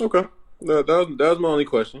 Okay, that was my only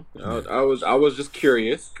question. I was just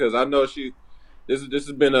curious because I know this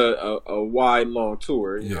has been a wide, long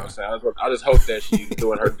tour. You know what I'm saying? I just hope that she's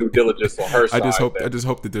doing her due diligence on her side. I just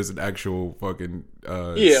hope that there's an actual fucking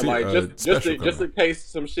just in case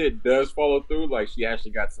some shit does follow through, like she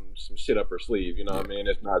actually got some shit up her sleeve. You know what I mean?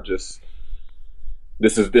 It's not just.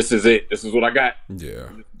 This is it. This is what I got. Yeah,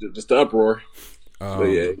 just the uproar.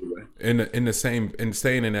 Anyway. In staying in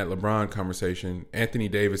that LeBron conversation, Anthony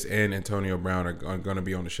Davis and Antonio Brown are going to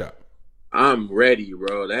be on the shop. I'm ready,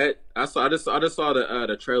 bro. I just saw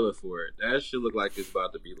the trailer for it. That shit look like it's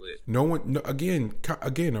about to be lit.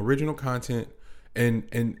 Again, original content,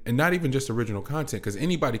 and not even just original content, because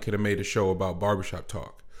anybody could have made a show about barbershop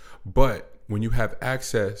talk, but when you have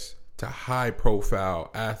access to high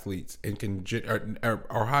profile athletes and can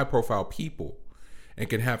or high profile people and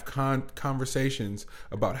can have conversations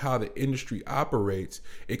about how the industry operates,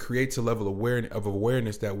 it creates a level of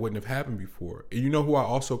awareness that wouldn't have happened before. And you know who I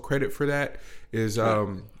also credit for that is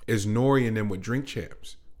Nori and them with Drink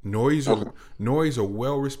Champs. Nori's a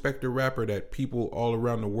well-respected rapper that people all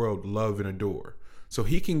around the world love and adore. So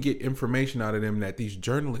he can get information out of them that these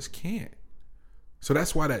journalists can't. So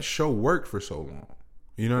that's why that show worked for so long.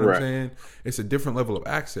 You know what I'm saying? It's a different level of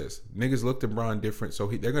access. Niggas looked at Bron different, so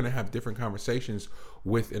they're going to have different conversations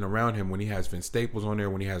with and around him when he has Vince Staples on there,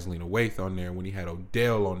 when he has Lena Waithe on there, when he had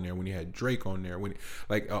Odell on there, when he had Drake on there.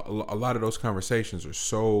 A lot of those conversations are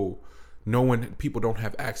so... people don't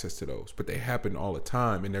have access to those, but they happen all the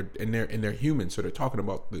time, and they're human, so they're talking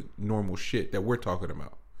about the normal shit that we're talking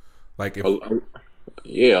about. Like if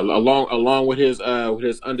along with his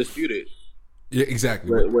Undisputed. Yeah,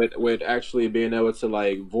 exactly. With actually being able to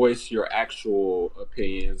like voice your actual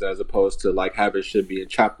opinions as opposed to like having shit being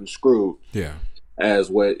chopped and screwed. Yeah. As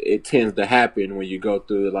what it tends to happen when you go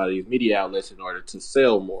through a lot of these media outlets in order to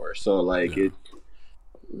sell more. So like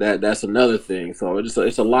that's another thing. So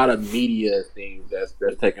it's a lot of media things that's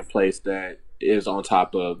taking place that is on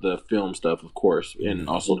top of the film stuff, of course, and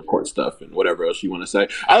also the court stuff and whatever else you want to say.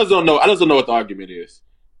 I just don't know what the argument is.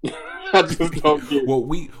 I just don't get it. Well,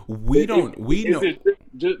 we know.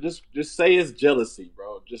 Just say it's jealousy,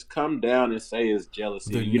 bro. Just come down and say it's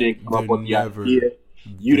jealousy. You didn't come up with the idea.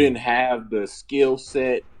 You didn't have the skill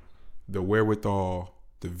set, the wherewithal,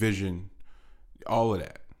 the vision, all of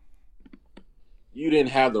that. You didn't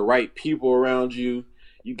have the right people around you.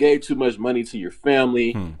 You gave too much money to your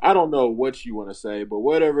family. I don't know what you want to say, but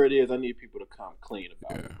whatever it is, I need people to come clean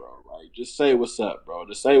about it, bro. Like, just say what's up, bro.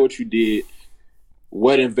 Just say what you did.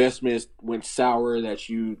 What investments went sour that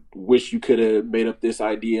you wish you could have made up this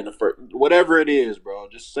idea in the first, whatever it is, bro.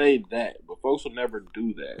 Just say that. But folks will never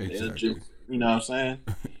do that. Exactly. Just, you know what I'm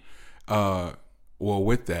saying? Well,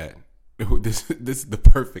 with that, this is the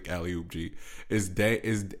perfect alley-oop, G. Is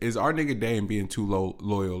our nigga Dame being too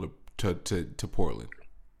loyal to Portland?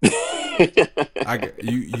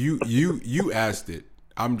 You asked it.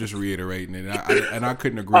 I'm just reiterating it, and I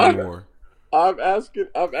couldn't agree more. I'm asking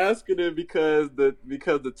it because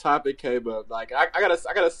the topic came up. Like I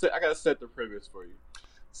gotta set the premise for you.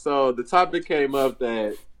 So the topic came up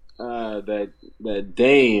that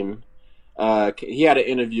Dame he had an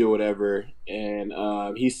interview or whatever,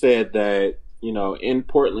 and he said that in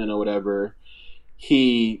Portland or whatever,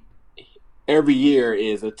 he every year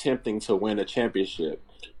is attempting to win a championship,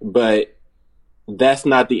 but that's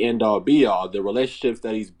not the end all be all. The relationships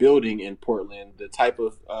that he's building in Portland, the type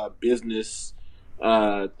of business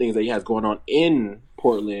things that he has going on in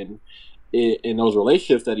Portland, in those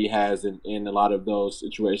relationships that he has in a lot of those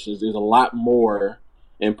situations, is a lot more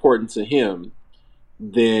important to him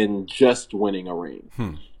than just winning a ring.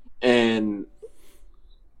 And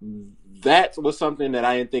that was something that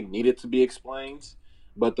I didn't think needed to be explained.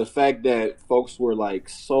 But the fact that folks were like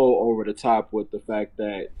so over the top with the fact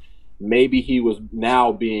that maybe he was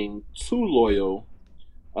now being too loyal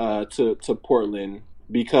to Portland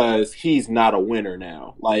because he's not a winner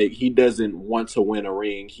now. Like, he doesn't want to win a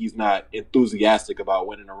ring. He's not enthusiastic about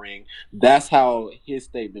winning a ring. That's how his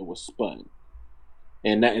statement was spun.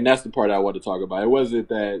 And that's the part I want to talk about. It wasn't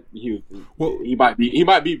that he might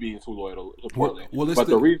be being too loyal to Portland. But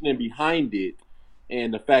the reasoning behind it,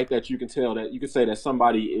 and the fact that you can say that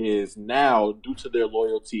somebody is now, due to their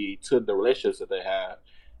loyalty to the relationships that they have,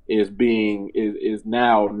 is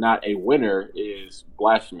now not a winner, is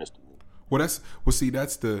blasphemous to me. That's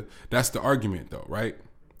the argument though, right?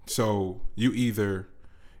 So you're either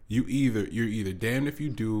damned if you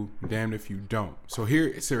do, damned if you don't. So here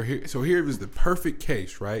is the perfect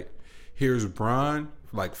case, right? Here's Bron,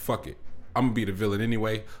 like, fuck it, I'm gonna be the villain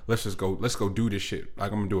anyway. Let's go do this shit.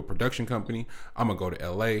 Like, I'm gonna do a production company. I'm gonna go to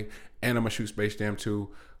LA and I'm gonna shoot Space Jam 2.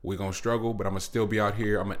 We're gonna struggle, but I'm gonna still be out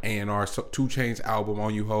here. I'm an A&R 2 Chainz album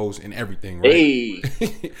on you hoes and everything, right? Hey.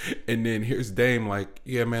 And then here's Dame, like,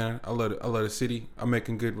 yeah, man, I love the city. I'm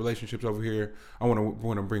making good relationships over here. I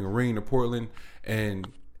wanna bring a ring to Portland, and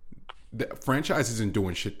the franchise isn't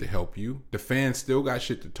doing shit to help you. The fans still got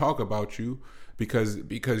shit to talk about you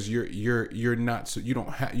because you're not, so you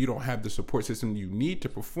don't have the support system you need to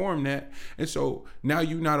perform that. And so now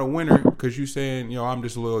you're not a winner because you're saying, I'm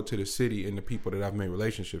just loyal to the city and the people that I've made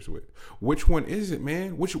relationships with. Which one is it,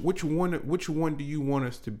 man? Which one do you want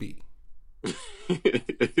us to be?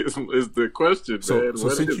 is the question, man.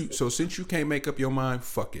 So since you can't make up your mind,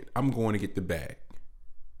 fuck it, I'm going to get the bag.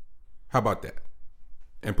 How about that?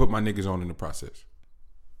 And put my niggas on in the process.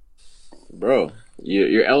 Bro,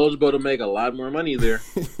 you're eligible to make a lot more money there.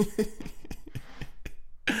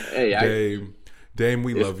 Hey, Dame,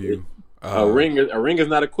 we love you. A ring is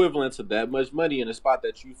not equivalent to that much money in a spot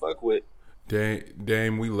that you fuck with.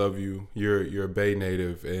 Dame, we love you. You're a Bay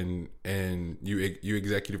native, and you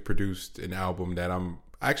executive produced an album that I'm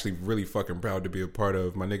actually really fucking proud to be a part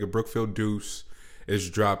of. My nigga Brookfield Deuce is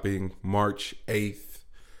dropping March 8th,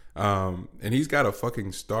 and he's got a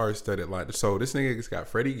fucking star-studded line. So this nigga's got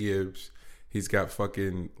Freddie Gibbs. He's got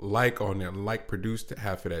fucking Like on there. Like produced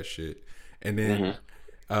half of that shit, and then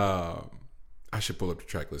I should pull up the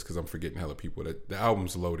track list because I'm forgetting hella people. That the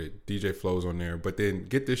album's loaded. DJ Flow's on there. But then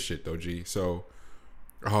get this shit though, G. So,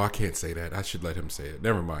 I can't say that. I should let him say it.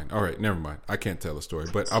 Never mind. All right, never mind. I can't tell a story.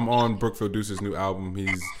 But I'm on Brookfield Deuce's new album.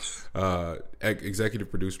 He's executive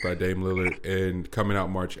produced by Dame Lillard and coming out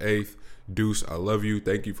March 8th. Deuce, I love you.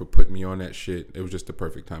 Thank you for putting me on that shit. It was just the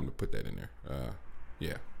perfect time to put that in there.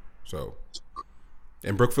 Yeah. So.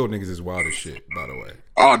 And Brookfield niggas is wild as shit, by the way.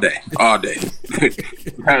 All day.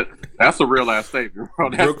 That's a real ass statement, bro.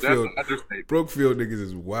 That's an understatement. Brookfield niggas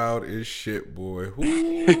is wild as shit, boy.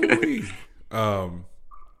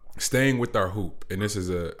 Staying with our hoop, and this is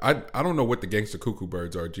I don't know what the Gangsta Cuckoo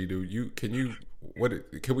Birds are, G dude. Can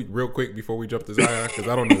we real quick before we jump to Zion, because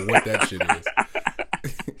I don't know what that shit is.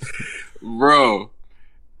 Bro,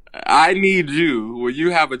 I need you when you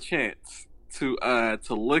have a chance to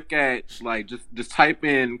look at, like, just type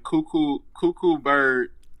in cuckoo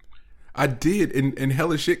bird. I did, and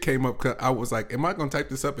hella shit came up. Cause I was like, am I gonna type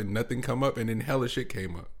this up and nothing come up? And then hella shit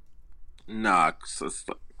came up. Nah, so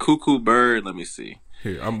cuckoo bird. Let me see.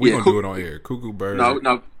 Here, we gonna do it on air. Cuckoo bird.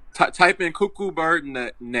 No. Type in cuckoo bird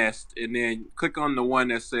nest, and then click on the one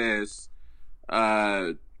that says.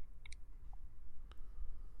 You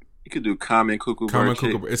could do common cuckoo bird.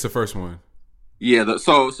 It's the first one. Yeah,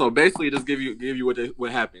 so basically, just give you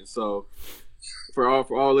what happened. So for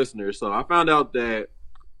all listeners, so I found out that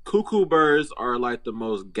cuckoo birds are like the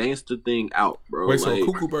most gangster thing out, bro. Wait, like, so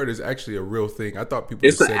cuckoo bird is actually a real thing? I thought people.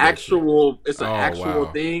 It's an actual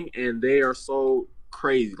thing, and they are so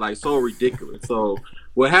crazy, like so ridiculous. So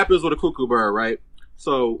what happens with a cuckoo bird, right?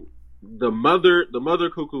 So the mother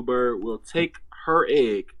cuckoo bird will take her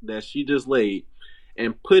egg that she just laid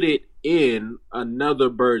and put it in another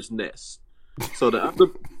bird's nest. So the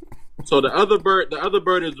other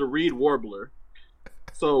bird is the reed warbler.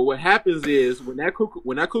 So what happens is when that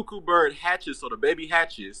cuckoo bird hatches, so the baby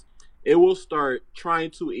hatches, it will start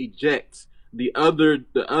trying to eject the other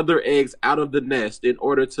eggs out of the nest in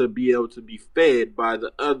order to be able to be fed by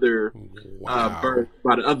the other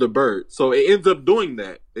bird. So it ends up doing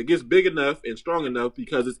that. It gets big enough and strong enough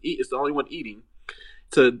because it's the only one eating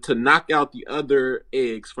to knock out the other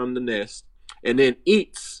eggs from the nest, and then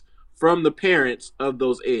eats from the parents of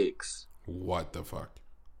those eggs. What the fuck?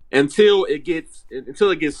 Until it gets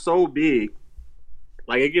so big,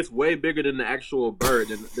 like it gets way bigger than the actual bird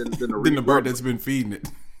than the bird that's been feeding it.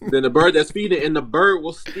 Than the bird that's feeding it, and the bird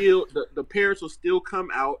will still the parents will still come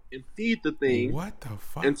out and feed the thing. What the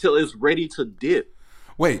fuck? Until it's ready to dip.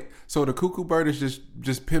 Wait, so the cuckoo bird is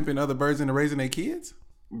just pimping other birds into raising their kids?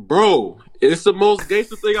 Bro, it's the most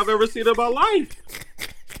gangster thing I've ever seen in my life.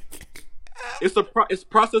 It's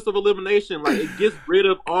process of elimination. Like, it gets rid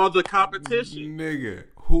of all the competition. Nigga,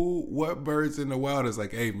 what birds in the wild is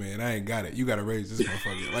like, hey man, I ain't got it. You gotta raise this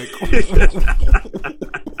motherfucker. Like,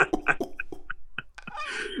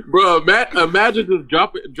 bro, imagine just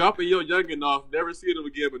dropping your youngin' off, never seeing him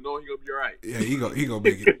again, but knowing he'll be alright. Yeah, he gonna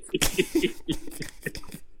make it.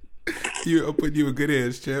 I'm putting you in good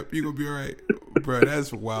hands, champ. You gonna be alright, bro.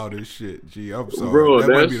 That's wild as shit. Gee, I'm sorry. Bro, that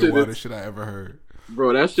might be the wildest shit I ever heard.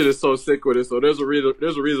 Bro, that shit is so sick with it. So there's a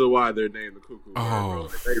reason why they're named the cuckoo bird, bro.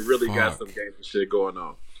 Like, they really got some gangster shit going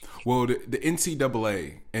on. Well, the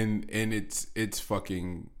NCAA and its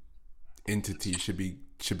fucking entity should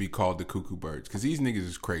be called the Cuckoo Birds, because these niggas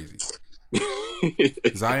is crazy.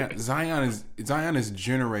 Zion is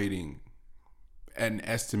generating an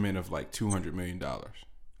estimate of like $200 million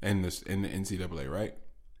in the NCAA, right?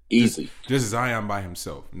 Easy. Just Zion by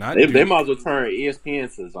himself. They might as well turn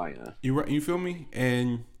ESPN to Zion. You feel me?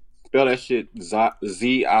 And spell that shit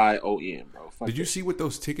Zion, bro. Fuck did you see what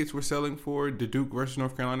those tickets were selling for the Duke versus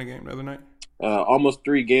North Carolina game the other night? Almost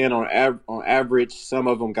 $3,000 on average. Some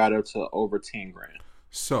of them got up to over $10,000.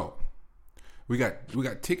 So we got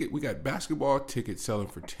basketball tickets selling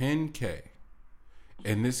for $10,000,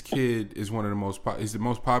 and this kid is one of the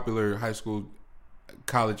most popular high school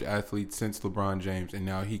college athlete since LeBron James, and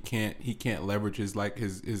now he can't leverage his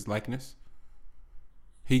likeness.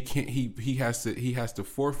 He has to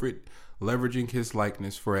forfeit leveraging his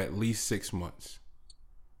likeness for at least 6 months.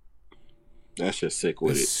 That's just sick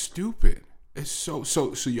with it's it. Stupid. It's so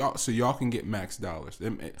y'all can get max dollars.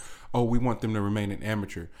 Oh, we want them to remain an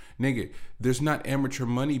amateur. Nigga, there's not amateur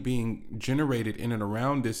money being generated in and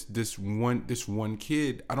around this one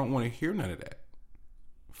kid. I don't want to hear none of that.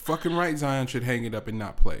 Fucking right, Zion should hang it up and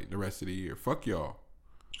not play the rest of the year. Fuck y'all.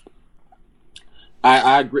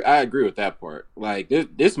 I agree with that part. Like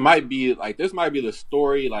this might be the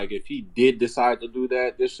story. Like if he did decide to do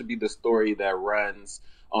that, this should be the story that runs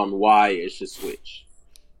on why it should switch.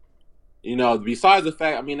 You know, besides the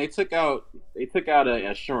fact, I mean, they took out an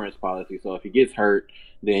insurance policy, so if he gets hurt,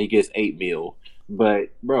 then he gets $8 million. But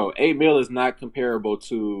bro, $8 million is not comparable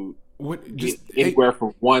to anywhere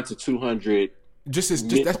from 1 to 200. That's just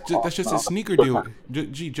his sneaker deal.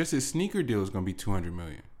 Just his sneaker deal is gonna be $200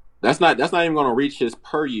 million. That's not even gonna reach his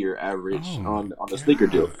per year average on the sneaker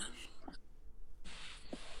deal.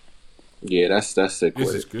 Yeah, that's sick.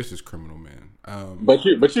 This is criminal, man. But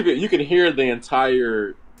you can hear the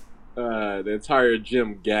entire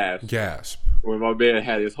gym gasp when my man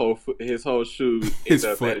had his whole shoe at his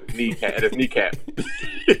kneecap.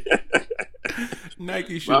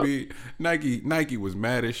 Nike was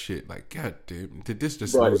mad as shit. Like, god damn, did this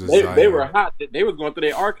just lose a Zion? They were hot. They was going through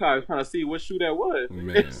their archives trying to see what shoe that was.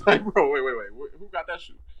 Man. It's like, bro, wait, who got that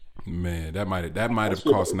shoe? Man, that might have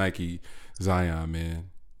cost Nike Zion,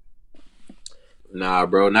 man. Nah,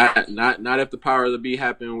 bro, not if the power of the beat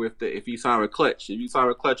happened with if you sign with Clutch. If you sign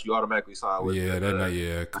with Clutch, you automatically sign with.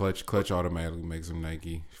 Yeah, Clutch automatically makes him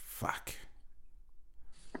Nike. Fuck.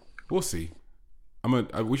 We'll see.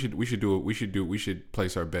 We should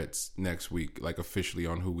place our bets next week, like officially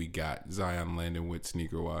on who we got Zion landing with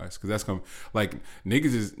sneaker wise, because that's like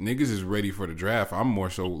niggas is ready for the draft. I'm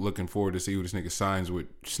more so looking forward to see who this nigga signs with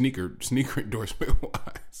sneaker endorsement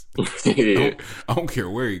wise. I don't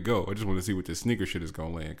care where he go. I just want to see what this sneaker shit is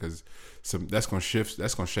gonna land, because that's gonna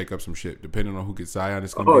shake up some shit depending on who gets Zion.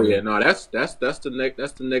 It's gonna that's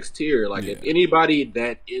the next tier. Like if anybody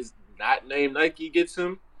that is not named Nike gets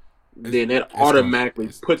him, then that automatically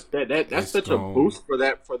puts that's such a boost for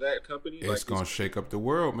that company. It's gonna shake up the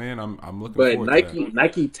world, man. I'm looking. But forward to that.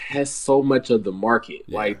 Nike tests so much of the market.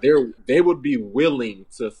 Yeah. Like they would be willing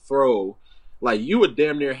to throw. Like you would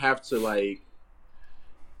damn near have to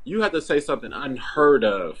you have to say something unheard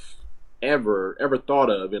of, ever thought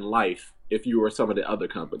of in life if you were some of the other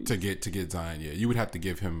companies to get Zion. Yeah, you would have to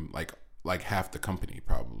give him like half the company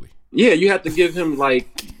probably. Yeah, you have to give him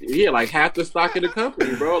like half the stock of the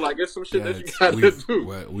company, bro. Like it's some shit that you got to do.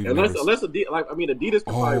 Unless Adidas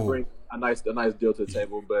can probably bring a nice deal to the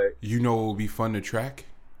table, but you know what would be fun to track?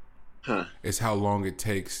 Huh? It's how long it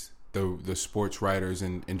takes the sports writers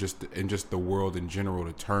and just the world in general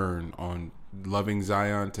to turn on loving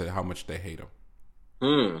Zion to how much they hate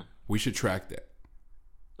him. We should track that.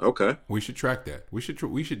 Okay. We should track that. We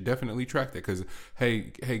should definitely track that, because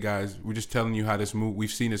hey guys, we're just telling you how this movie. We've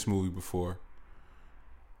seen this movie before.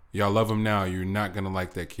 Y'all love him now. You're not gonna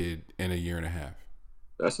like that kid in a year and a half.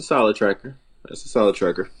 That's a solid tracker.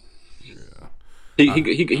 Yeah.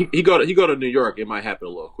 He go to New York. It might happen a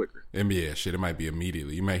little quicker. NBA shit. It might be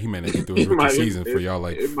immediately. He may not get through his rookie season for y'all.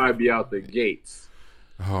 Like it might be out the gates.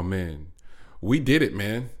 Oh man, we did it,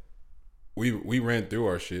 man. We ran through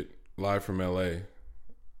our shit live from LA.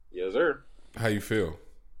 Yes, sir. How you feel?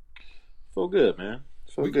 Feel good, man.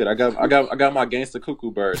 Feel good. I got my Gangsta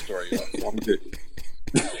Cuckoo Bird story. So I'm good.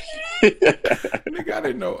 Nigga, I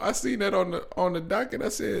didn't know. I seen that on the docket. I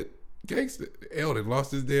said, Gangsta Eldon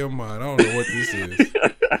lost his damn mind. I don't know what this is.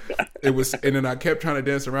 It was, and then I kept trying to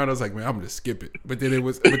dance around. I was like, man, I'm gonna skip it. But then it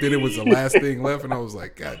was the last thing left, and I was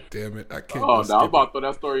like, God damn it, I can't. Oh no, I'm about to throw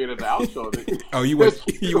that story into the outro. Oh, you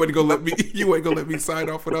wasn't gonna let me sign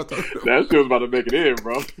off without talking. That shit was about to make it in,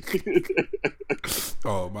 bro.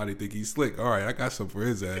 Oh, Marty think he's slick. All right, I got something for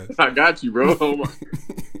his ass. I got you, bro.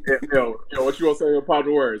 Yo, what you gonna say in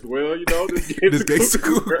popular words? Well, this Gangsta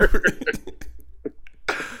Cougar.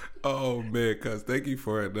 Oh man, cuz thank you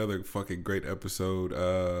for another fucking great episode.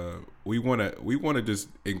 We wanna just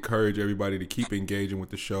encourage everybody to keep engaging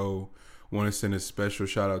with the show. Want to send a special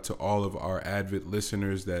shout out to all of our avid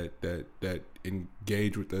listeners that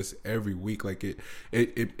engage with us every week. Like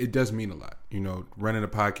it does mean a lot. Running a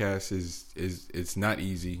podcast it's not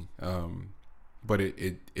easy. But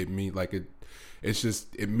it means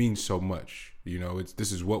it means so much.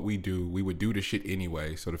 This is what we do. We would do this shit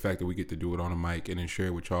anyway. So the fact that we get to do it on a mic and then share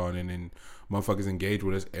it with y'all and then motherfuckers engage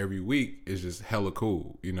with us every week is just hella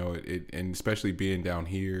cool. And especially being down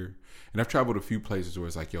here. And I've traveled a few places where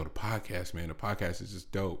it's like, yo, the podcast is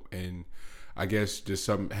just dope. And I guess just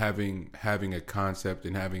having a concept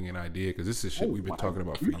and having an idea, because this is shit we've been talking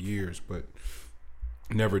about for years. But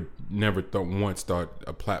never once thought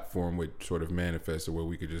a platform would sort of manifest where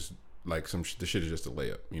we could just like the shit is just a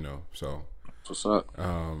layup, you know. So what's up?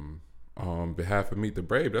 On behalf of Meet the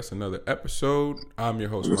Brave, that's another episode. I'm your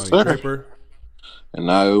host, Monty Draper.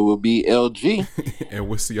 And I will be LG. And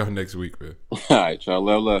we'll see y'all next week, man. All right, y'all.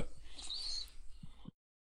 Love.